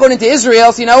 We're not going into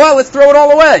Israel, so you know what? Let's throw it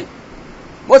all away.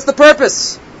 What's the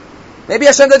purpose? Maybe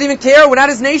Hashem doesn't even care. We're not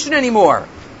His nation anymore.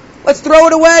 Let's throw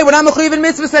it away. We're not mechoyavin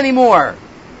mitzvahs anymore.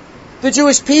 The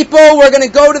Jewish people were going to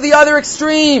go to the other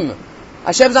extreme.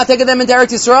 Hashem's not taking them into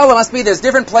Eretz Yisrael. It must be there's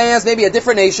different plans, maybe a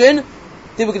different nation.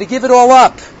 They were going to give it all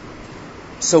up.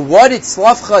 So what did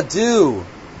Slavchad do?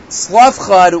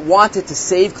 Slavchad wanted to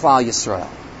save Klal Yisrael.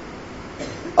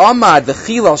 Amad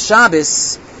v'chil al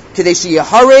Shabbos k'dei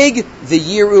sheyahareg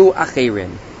v'yiru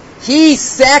acherin. He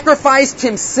sacrificed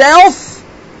himself.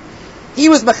 He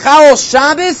was Mechal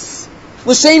Shabbos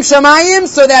l'shem shamayim,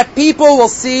 so that people will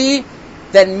see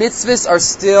that mitzvahs are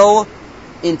still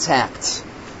intact.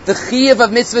 The chiyuv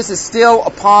of mitzvahs is still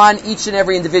upon each and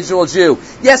every individual Jew.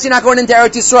 Yes, you're not going into Eretz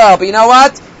Yisrael, but you know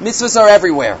what? Mitzvahs are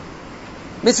everywhere.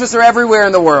 Mitzvahs are everywhere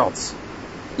in the world.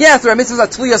 Yes, there are mitzvahs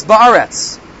atliyas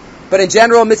ba'aretz, but in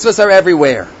general, mitzvahs are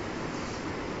everywhere.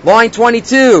 Line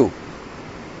 22.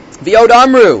 V'od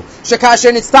amru,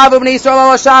 shekasher nitztavu b'nei Yisrael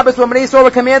ala Shabbos, when B'nei Yisrael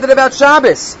were commanded about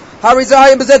Shabbos. It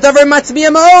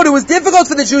was difficult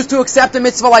for the Jews to accept a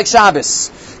mitzvah like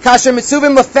Shabbos.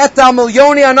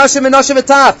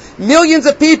 Millions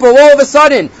of people all of a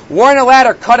sudden weren't allowed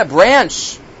to cut a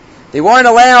branch. They weren't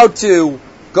allowed to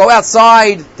go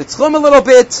outside the tchum a little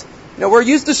bit. We're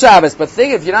used to Shabbos, but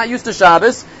think if you're not used to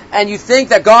Shabbos and you think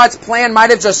that God's plan might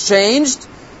have just changed,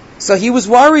 so he was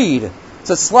worried.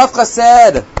 So Tzlafcha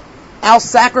said, I'll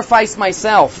sacrifice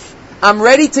myself. I'm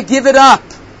ready to give it up.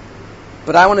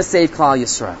 But I want to save Klal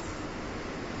Yisrael.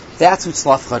 That's who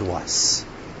Tzlafchad was.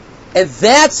 And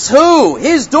that's who,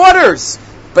 his daughters,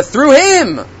 but through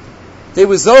him, they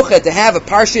were zochet to have a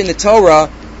parsha in the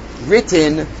Torah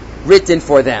written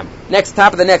for them.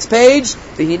 Top of the next page,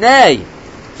 V'hinei,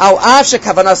 al av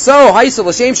shekavanaso haisel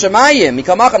l'shem shemayim,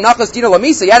 mikamacham nachas dina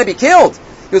lamisa, he had to be killed.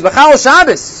 He was B'chal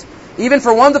Shabbos. Even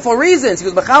for wonderful reasons, he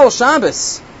was B'chal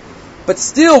Shabbos. But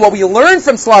still, what we learn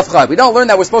from Tzlafchad, we don't learn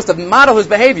that we're supposed to model his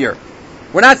behavior.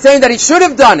 We're not saying that he should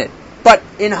have done it, but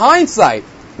in hindsight,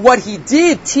 what he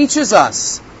did teaches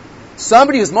us.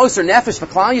 Somebody who's Moser Nefesh for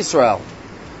Klal Yisrael.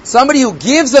 Somebody who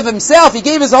gives of himself. He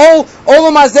gave his whole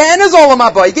Olam Hazeh and his Olam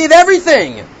Haba. He gave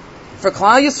everything for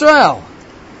Klal Yisrael.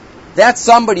 That's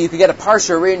somebody who could get a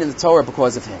parsha written in the Torah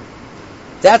because of him.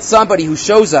 That's somebody who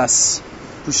shows us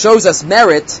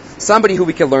merit, somebody who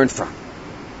we can learn from.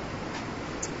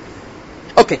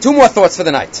 Okay, 2 more thoughts for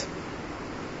the night.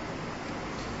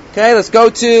 Okay, let's go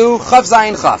to Chav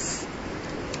Zayin Chaf.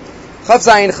 Chav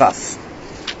Zayin Chaf.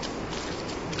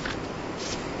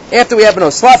 After we have B'no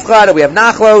Tzlafchad, we have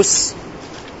Nachlos,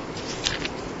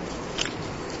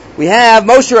 we have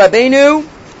Moshe Rabbeinu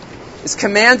is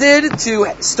commanded to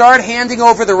start handing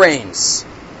over the reins.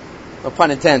 No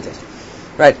pun intended.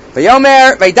 Right.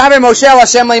 V'yomer, v'yidaber Moshe al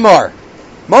Hashem le'mor.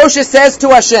 Moshe says to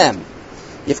Hashem,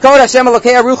 Yifkod Hashem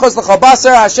Elokei Aruchos l'chol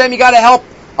basar, Hashem, you gotta help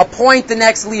appoint the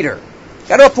next leader.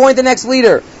 Got to appoint the next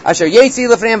leader. Asher Yetzi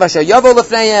Lefneim, Asher Yavo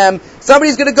Lefneim.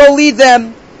 Somebody's going to go lead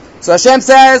them. So Hashem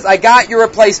says, I got your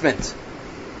replacement.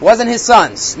 It wasn't his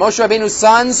sons. Moshe Rabbeinu's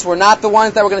sons were not the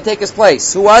ones that were going to take his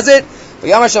place. Who was it?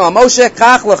 V'yam Hashem al Moshe,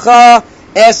 Kach Lecha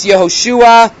Es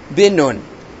Yehoshua bin Nun.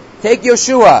 Take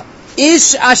Yoshua.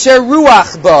 Ish Asher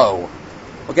Ruach Bo.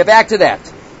 We'll get back to that.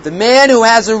 The man who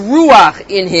has a Ruach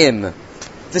in him.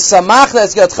 The Samach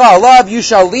that's Gatcha Alav, you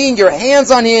shall lean your hands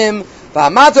on him.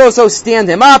 V'amato, so stand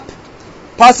him up.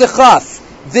 Pasuk Chaf.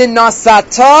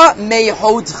 V'nasata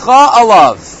mehodcha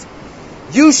alav.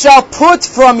 You shall put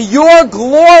from your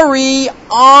glory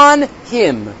on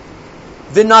him.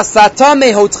 V'nasata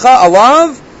mehodcha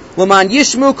alav. L'man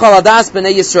yishmu kol adas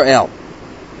b'nei Yisrael.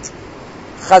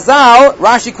 Chazal,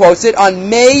 Rashi quotes it on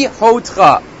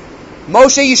mehodcha.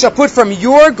 Moshe, you shall put from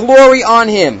your glory on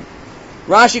him.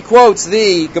 Rashi quotes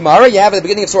the Gemara. You have it at the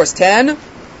beginning of source 10.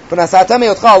 Not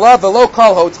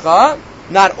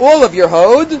all of your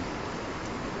hod.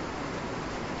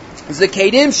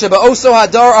 Zekadim sheba'oso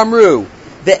hadar amru.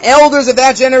 The elders of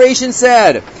that generation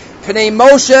said, Pnei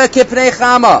Moshe kipnei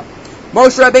Chama.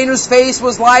 Moshe Rabbeinu's face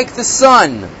was like the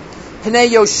sun. Pnei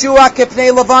Yoshua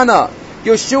kipnei Levana.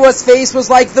 Yoshua's face was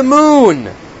like the moon.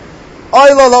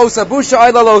 Oila losa busha,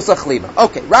 oila losa chlima.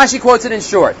 Okay, Rashi quotes it in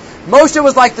short. Moshe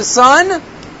was like the sun.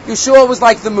 Yeshua was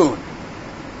like the moon.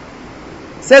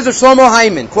 Says Rav Shlomo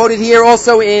Hyman, quoted here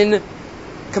also in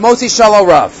Kamotzi Shalom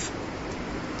Rav.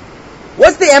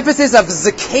 What's the emphasis of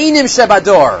Zekanim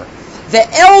Shebador? The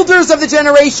elders of the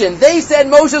generation, they said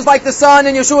Moshe's like the sun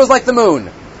and Yeshua's like the moon.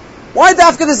 Why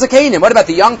dafka the Zekanim? What about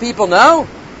the young people? No.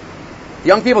 The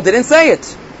young people didn't say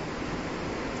it.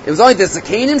 It was only the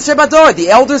Zekanim Shebador, the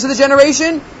elders of the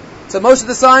generation. So Moshe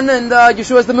the sun and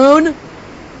Yeshua's the moon.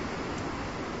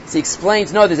 So he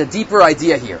explains, no, there's a deeper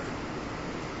idea here.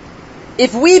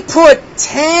 If we put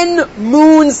 10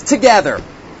 moons together,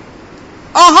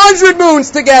 100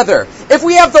 moons together, if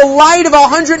we have the light of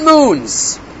 100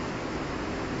 moons,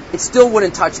 it still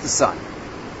wouldn't touch the sun.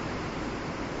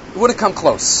 It wouldn't come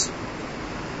close.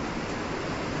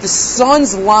 The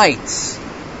sun's light,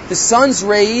 the sun's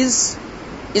rays,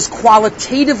 is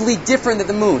qualitatively different than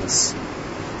the moon's.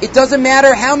 It doesn't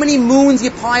matter how many moons you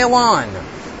pile on.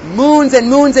 Moons and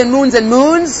moons and moons and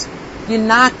moons, you're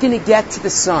not going to get to the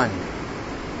sun.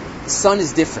 The sun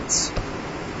is different.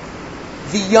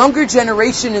 The younger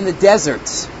generation in the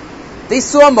desert, they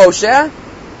saw Moshe,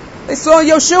 they saw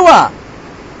Yoshua.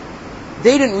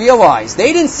 They didn't realize,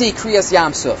 they didn't see Kriyas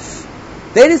Yamsuf.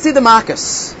 They didn't see the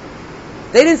Makkos.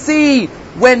 They didn't see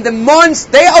when the Mons,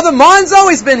 the Mon's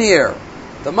always been here.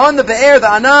 The Mon, the Be'er,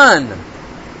 the Anan.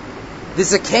 The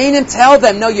Zakanim tell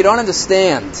them, no, you don't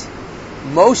understand.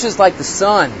 Moshe is like the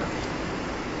sun,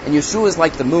 and Yeshua is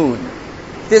like the moon.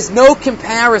 There's no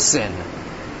comparison.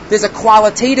 There's a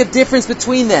qualitative difference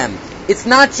between them. It's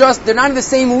not just, they're not in the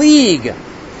same league.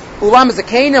 Ulam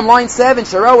Zakanim, line 7,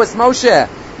 Sharo es Moshe,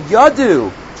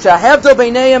 Yadu, Shahevdo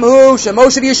Beinayim Hu,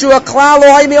 Shemoshe Yeshua Klal Lo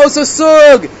Hayim Oso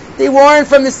Sug. They weren't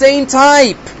from the same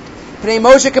type. Pnei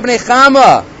Moshe K'Pnei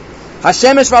Chama,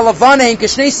 Hashemesh V'Alavana,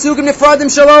 K'Shnei Sugim Nefradim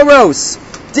Shaloros.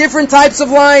 Different types of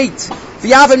light.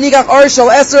 V'Yavim Nigach Arshal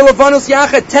Eser Lavanus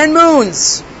Yachet, 10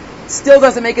 moons. Still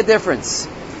doesn't make a difference.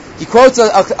 He quotes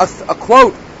a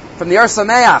quote from the Yar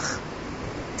Sameach.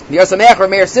 The Yar Sameach, or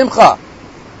Meir Simcha,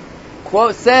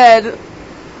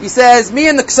 he says, me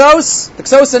and the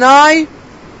Ksos and I,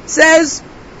 says,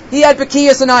 he had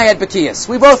Bekiyas and I had Bekiyas.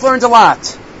 We both learned a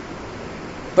lot.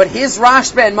 But his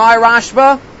Rashba and my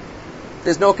Rashba,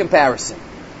 there's no comparison.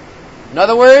 In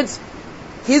other words,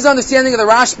 his understanding of the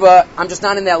Rashba, I'm just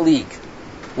not in that league.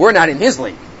 We're not in his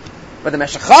league. But the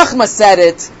Meshech Chachma said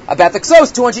it about the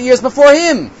Ksos 200 years before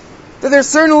him. That there's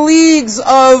certain leagues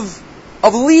of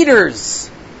leaders.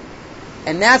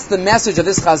 And that's the message of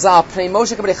this Chazal. Pnei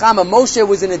Moshe K'Pnei Chama. Moshe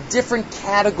was in a different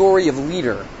category of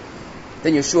leader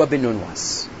than Yeshua ben Nun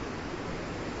was.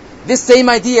 This same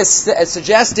idea is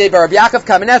suggested by Rabbi Yaakov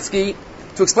Kamenetsky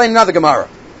to explain another Gemara.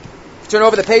 If you turn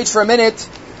over the page for a minute,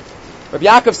 Rabbi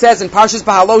Yaakov says in Parshas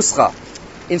Bahaloscha,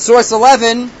 in source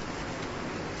 11,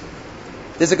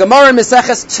 there's a Gemara in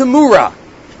Meseches Temura,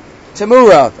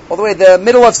 all the way to the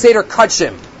middle of Seder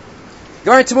Kudshim.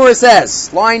 Gemara in Temura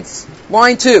says,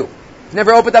 line 2.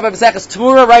 Never opened up a Meseches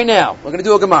Temura right now. We're going to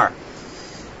do a Gemara.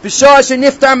 B'shah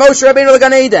sheniftar Moshe Rabbeinu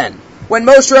l'Gan Eden. When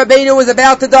Moshe Rabbeinu was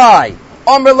about to die,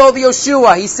 Amr lo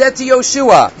Yoshua, he said to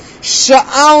Yoshua,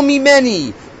 Sha'al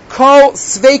mimeni kol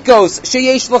sveikos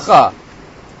sheyesh lecha.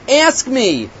 Ask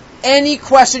me any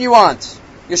question you want.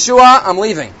 Yeshua, I'm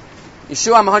leaving.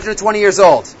 Yeshua, I'm 120 years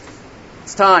old.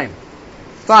 It's time.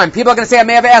 People are going to say I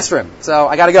may have asked for him, so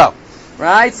I got to go.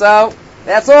 Right? So,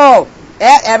 that's all.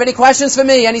 Have any questions for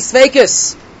me? Any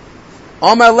sveikus?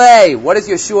 Amar lei, what does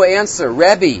Yeshua answer?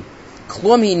 Rebbe,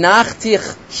 klum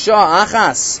hinachtich shah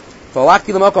achas,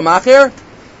 v'alakti l'mokom acher?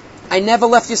 I never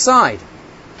left your side.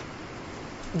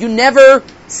 You never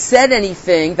said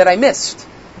anything that I missed.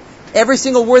 Every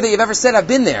single word that you've ever said, I've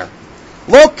been there.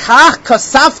 Lo kach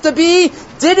kasafta bi?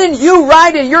 Didn't you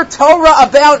write in your Torah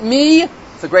about me?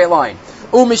 It's a great line.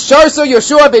 Umisharso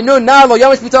Yeshua ben Nun nar lo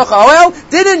yomish mitoch ha'oel?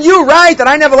 Didn't you write that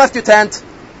I never left your tent?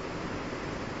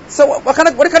 So what kind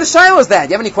of shiloh is that?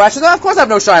 Do you have any questions? Of course I have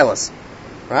no shilohs.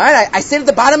 Right? I stayed at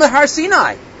the bottom of Har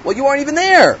Sinai. Well, you weren't even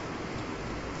there.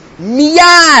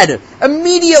 Miyad!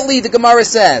 Immediately the Gemara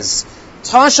says,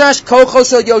 Tashash kocho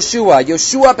shel Yoshua.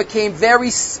 Yoshua became very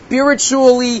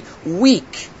spiritually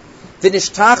weak.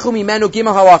 V'nishtachu mimenu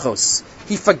gimel halachos.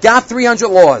 He forgot 300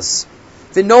 laws.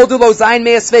 V'nodu lo zayin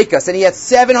me'as veikas. And he had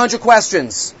 700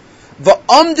 questions.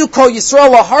 V'amdu kol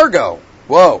Yisrael lahargo.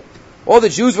 Whoa. All the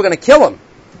Jews were going to kill him.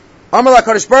 Amar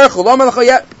LaKadosh Baruch Hu, Amar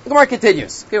LaChoyet. The Gemara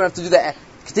continues. Okay, we don't have to do that.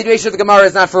 Continuation of the Gemara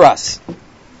is not for us.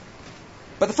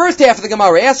 But the first half of the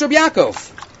Gemara, asked Rabbi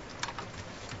Yaakov,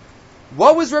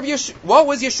 what was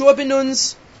Yeshua ben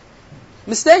Nun's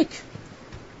mistake?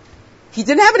 He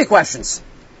didn't have any questions.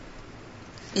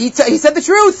 He said the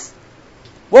truth.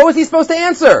 What was he supposed to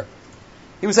answer?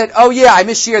 He was said, oh yeah, I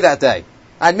missed Shir that day.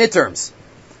 I had midterms.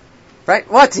 Right?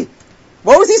 What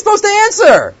was he supposed to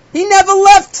answer? He never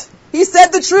left. He said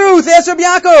the truth. Ask Rabbi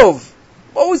Yaakov.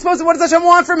 What does Hashem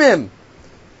want from him?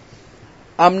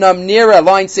 Amnam Nira,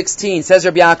 line 16, says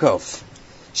Rabbi Yaakov,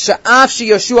 Sha'af she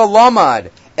Yeshua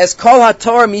lamad, es kol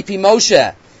haTorah mipi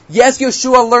Moshe. Yes,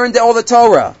 Yeshua learned all the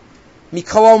Torah.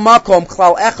 Mikol makom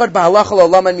klal echad b'halacha lo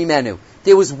lamad mimenu.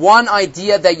 There was one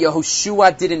idea that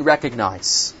Yehoshua didn't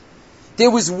recognize. There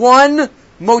was one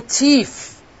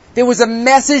motif. There was a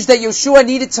message that Yeshua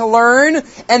needed to learn,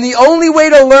 and the only way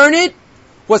to learn it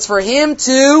was for him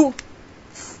to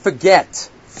forget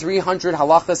 300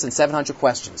 halachas and 700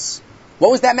 questions.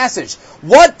 What was that message?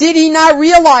 What did he not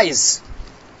realize?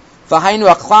 The cloud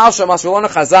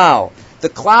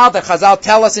that Chazal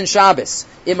tell us in Shabbos.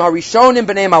 Im harishonim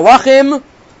b'nei malachim,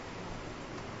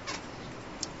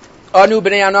 anu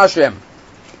b'nei anashim.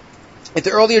 If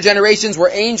the earlier generations were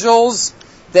angels,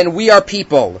 then we are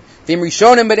people. V'im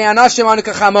rishonim b'nei anashim anu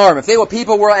kachamorim. If they were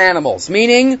people, we're animals.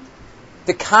 Meaning,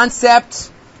 the concept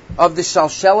of the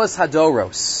shalshelas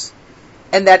hadoros.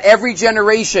 And that every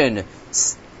generation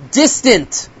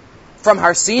distant from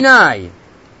Har Sinai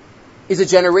is a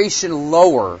generation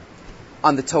lower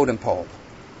on the totem pole.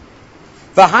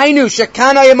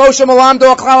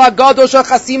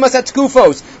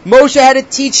 Moshe had to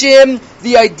teach him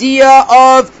the idea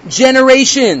of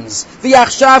generations.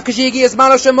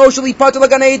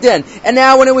 And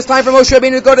now when it was time for Moshe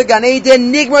Rabbeinu to go to Gan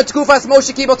Eden, the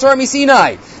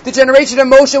generation of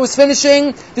Moshe was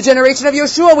finishing, the generation of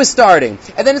Yeshua was starting.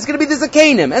 And then it's going to be the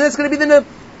Zakanim, and it's going to be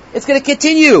it's going to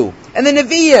continue, and the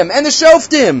Nevi'im, and the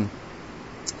Shoftim.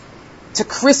 To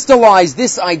crystallize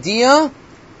this idea,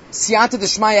 Siyata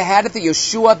Deshmaya had it that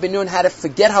Yeshua ben Nun had to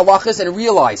forget halachas and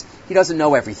realize he doesn't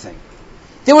know everything.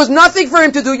 There was nothing for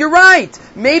him to do. You're right.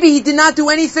 Maybe he did not do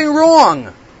anything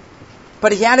wrong.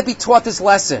 But he had to be taught this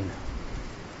lesson.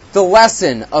 The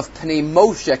lesson of Pnei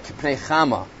Moshe K'Pnei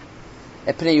Chama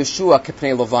and Pnei Yeshua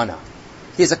K'Pnei Levana.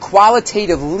 There's a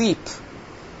qualitative leap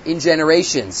in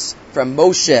generations from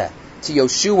Moshe to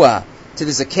Yeshua to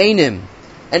the Zakanim.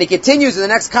 And he continues in the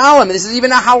next column. And this is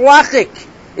even a halachic.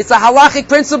 It's a halachic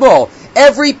principle.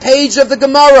 Every page of the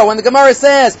Gemara, when the Gemara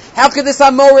says, how could this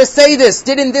Amorah say this?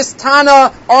 Didn't this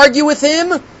Tana argue with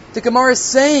him? The Gemara is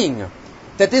saying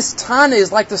that this Tana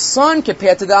is like the sun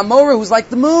compared to the Amorah who's like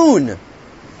the moon.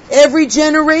 Every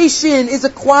generation is a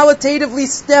qualitatively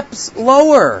steps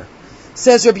lower,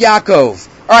 says Rabbi Yaakov.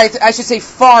 Alright, I should say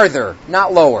farther,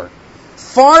 not lower.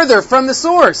 Farther from the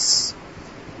source.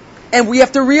 And we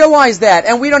have to realize that.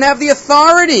 And we don't have the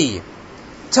authority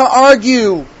to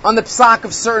argue on the psak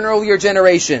of certain earlier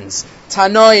generations.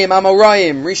 Tanoim,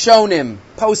 Amoraim, Rishonim,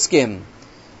 Poskim.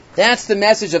 That's the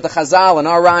message of the Chazal and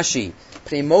our Rashi.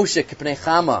 Pnei Moshe, K'Pnei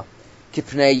Chama,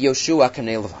 K'Pnei Yoshua,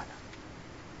 K'Pnei Levana.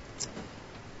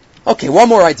 Okay, one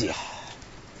more idea.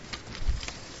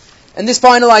 And this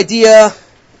final idea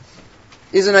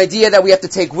is an idea that we have to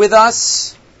take with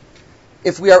us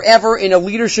if we are ever in a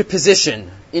leadership position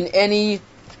in any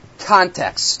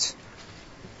context.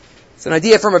 It's an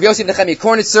idea from Rav Yosef Nechemia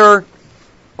Kornitzer,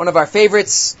 one of our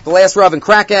favorites, the last Rav in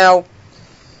Krakow,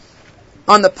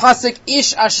 on the pasuk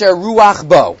Ish Asher Ruach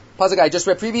Bo. Pasuk I just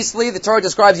read previously. The Torah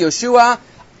describes Yeshua,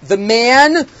 the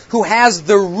man who has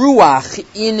the Ruach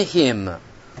in him.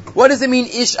 What does it mean,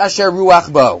 Ish Asher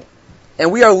Ruach Bo? And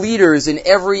we are leaders in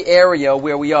every area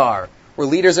where we are. We're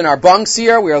leaders in our bunks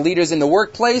here. We are leaders in the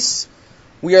workplace.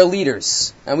 We are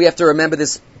leaders, and we have to remember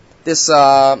the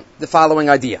following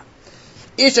idea.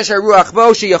 What does the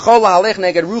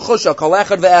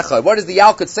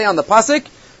Yalkut say on the pasuk?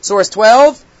 Source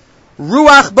 12.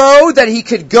 Ruach bo, that he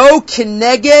could go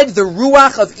keneged the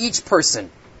ruach of each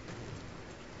person.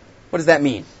 What does that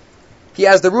mean? He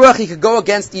has the ruach, he could go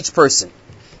against each person.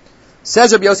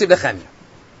 Says Rabbi Yosef Nechemia.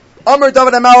 Omer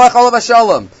David HaMelech Olav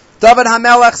HaShalom. David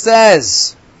HaMelech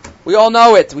says, we all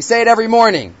know it, we say it every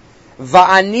morning.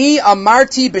 Va'ani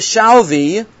amarti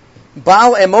b'shalvi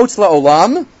bal emotz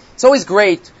la'olam. It's always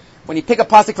great when you pick a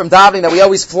pasuk from davening that we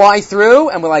always fly through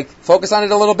and we focus on it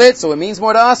a little bit so it means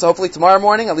more to us. So hopefully tomorrow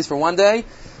morning, at least for one day,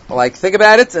 we'll think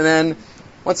about it and then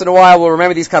once in a while we'll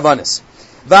remember these kavanas.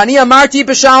 Va'ani amarti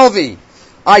b'shalvi.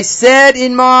 I said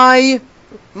in I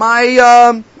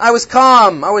was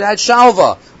calm. I had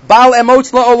shalva. Bal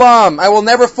emotz la'olam. I will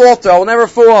never falter. I will never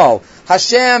fall.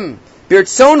 Hashem,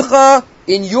 birtzoncha,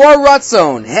 in your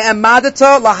ratzon,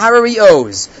 he'emadata laharari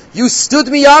oz. You stood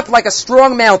me up like a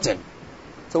strong mountain.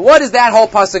 So what does that whole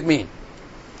pasuk mean?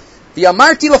 The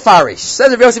amarti lafarish, says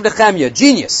Rav Yosef Nechemia,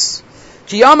 genius.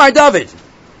 Ki amar David,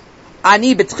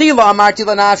 ani betchila amarti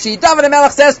lanafshi. David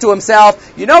HaMelech says to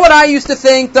himself, you know what I used to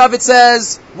think? David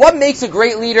says, what makes a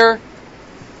great leader?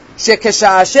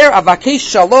 Shekesha avakesh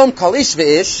shalom kalish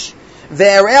veish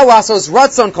ve'ereh lasos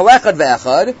ratzon kol echad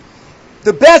ve'echad.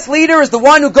 The best leader is the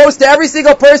one who goes to every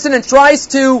single person and tries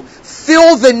to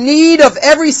fill the need of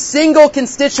every single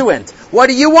constituent. What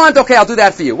do you want? Okay, I'll do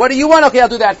that for you. What do you want? Okay, I'll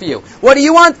do that for you. What do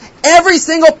you want? Every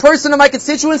single person in my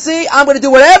constituency, I'm going to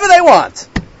do whatever they want.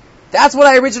 That's what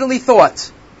I originally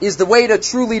thought is the way to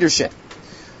true leadership.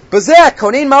 That's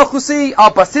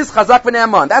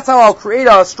how I'll create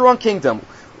a strong kingdom.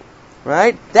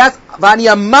 Right? That's Vani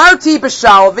Amarti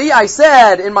B'Shalvi. I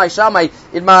said in my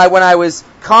when I was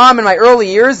calm in my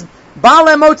early years,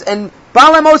 Balemot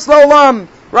Lolam.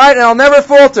 Right? And I'll never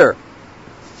falter.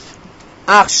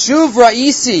 Achshuv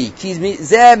Ra'isi Ki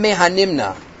Zeh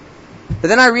Mehanimna. But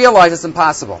then I realized it's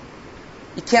impossible.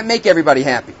 You can't make everybody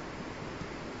happy.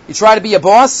 You try to be a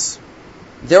boss,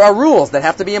 there are rules that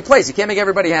have to be in place. You can't make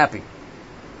everybody happy.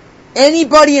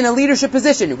 Anybody in a leadership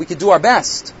position, we could do our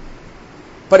best.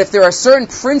 But if there are certain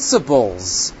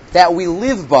principles that we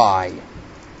live by,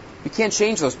 we can't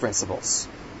change those principles.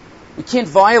 We can't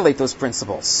violate those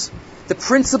principles. The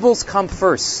principles come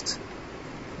first.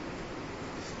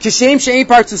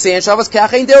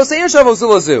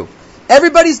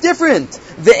 Everybody's different.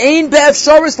 Ve'ein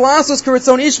be'efsharis lasos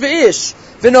k'ritzon ish ve'ish.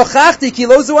 Ve'nochachti ki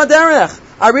lo zu haderech.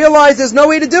 I realize there's no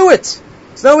way to do it.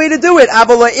 There's no way to do it.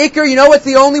 Aval ha'ikar, you know what's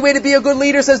the only way to be a good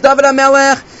leader, says David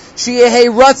HaMelech? Shi'ehei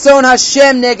ratzon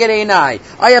Hashem neged einai.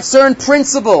 I have certain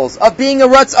principles of being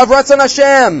of ratzon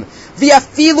Hashem.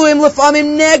 V'afilu im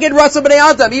lefamim neged ratzon b'nei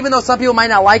adam. Even though some people might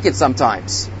not like it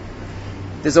sometimes.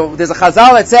 There's a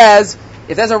chazal that says,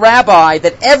 if there's a rabbi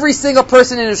that every single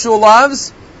person in the shul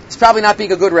loves, he's probably not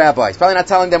being a good rabbi. He's probably not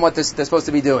telling them what they're supposed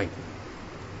to be doing.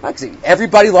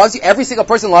 Everybody loves you. Every single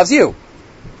person loves you.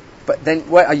 But then,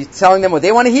 what are you telling them? What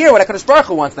they want to hear? What HaKadosh Baruch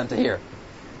Hu wants them to hear?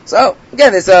 So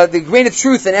again, there's the grain of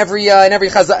truth in every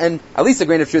chazal, and at least a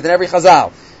grain of truth in every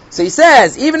chazal. So he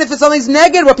says, even if it's something's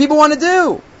negative, what people want to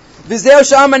do. V'zeu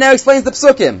Shama now explains the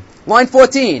psukim. Line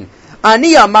 14.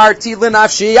 Ani amarti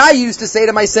l'nafshi. I used to say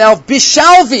to myself,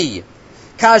 Bishalvi.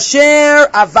 Kasher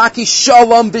avaki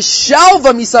shalom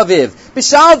bishalva misaviv.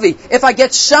 Bishalvi. If I get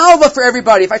shalva for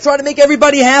everybody, if I try to make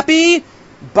everybody happy,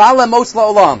 bala mos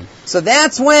la'olam. So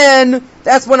that's when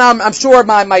I'm sure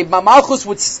my malchus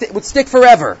would stick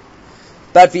forever.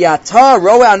 But v'ata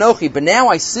roe anochi. But now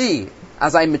I see,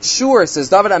 as I mature, says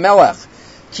David HaMelech,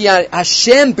 ki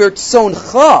Hashem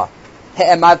birtzoncha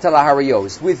he'emavta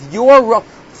lahariyos. With your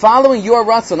following your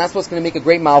ratzon, that's what's going to make a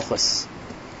great malchus.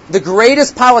 The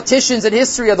greatest politicians in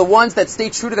history are the ones that stay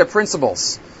true to their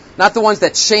principles, not the ones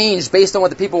that change based on what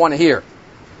the people want to hear.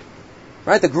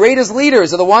 Right? The greatest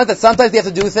leaders are the ones that sometimes they have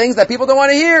to do things that people don't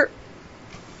want to hear.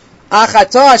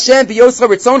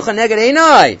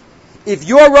 If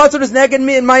your ratzon is negative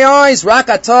in my eyes,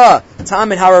 rakata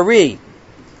tam and harari.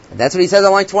 And that's what he says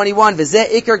on line 21. This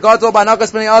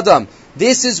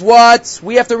is what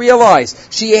we have to realize.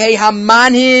 Getting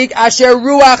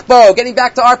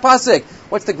back to our pasuk.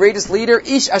 What's the greatest leader?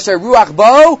 Ish asher ruach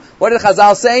bo. What did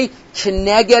Chazal say?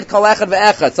 Keneged kol echad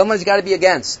ve'echad. Sometimes you got to be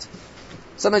against.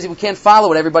 Sometimes we can't follow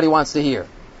what everybody wants to hear.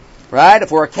 Right?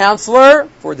 If we're a counselor,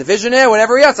 if we're a divisionaire,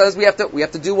 whatever else, sometimes we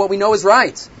have to do what we know is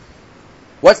right.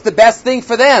 What's the best thing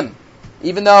for them?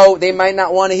 Even though they might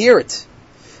not want to hear it.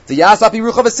 And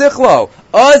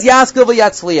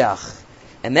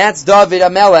that's David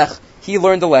HaMelech. He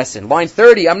learned the lesson. Line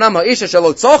 30.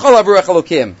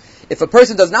 If a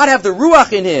person does not have the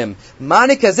ruach in him,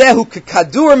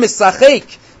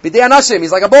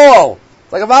 he's like a ball,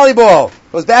 like a volleyball,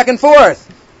 goes back and forth.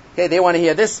 Okay, they want to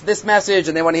hear this message,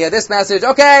 and they want to hear this message.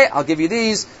 Okay, I'll give you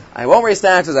these. I won't raise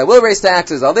taxes. I will raise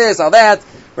taxes. All this, all that.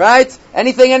 Right?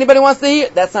 Anything anybody wants to hear?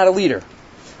 That's not a leader.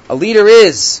 A leader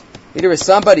is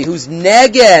somebody who's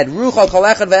neged, ruchal kol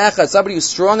echad ve'echad, somebody who's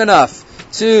strong enough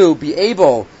to be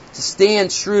able to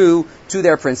stand true to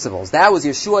their principles. That was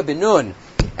Yeshua ben Nun.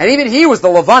 And even he was the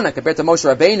Levana compared to Moshe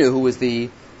Rabbeinu, who was the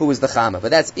Chama.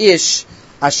 But that's Ish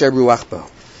Asher Ruach Bo.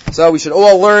 So we should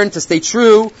all learn to stay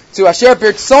true to Asher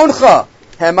Birtzoncha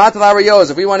Hemat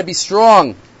Larayos. If we want to be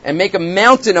strong and make a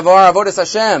mountain of our Avodas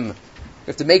Hashem, we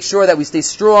have to make sure that we stay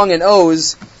strong and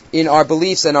O's in our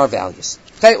beliefs and our values.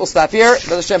 Okay, we'll stop here.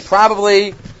 Avodas Hashem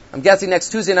probably, I'm guessing next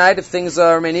Tuesday night if things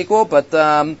remain equal, but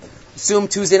assume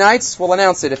Tuesday nights, we'll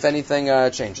announce it if anything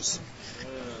changes.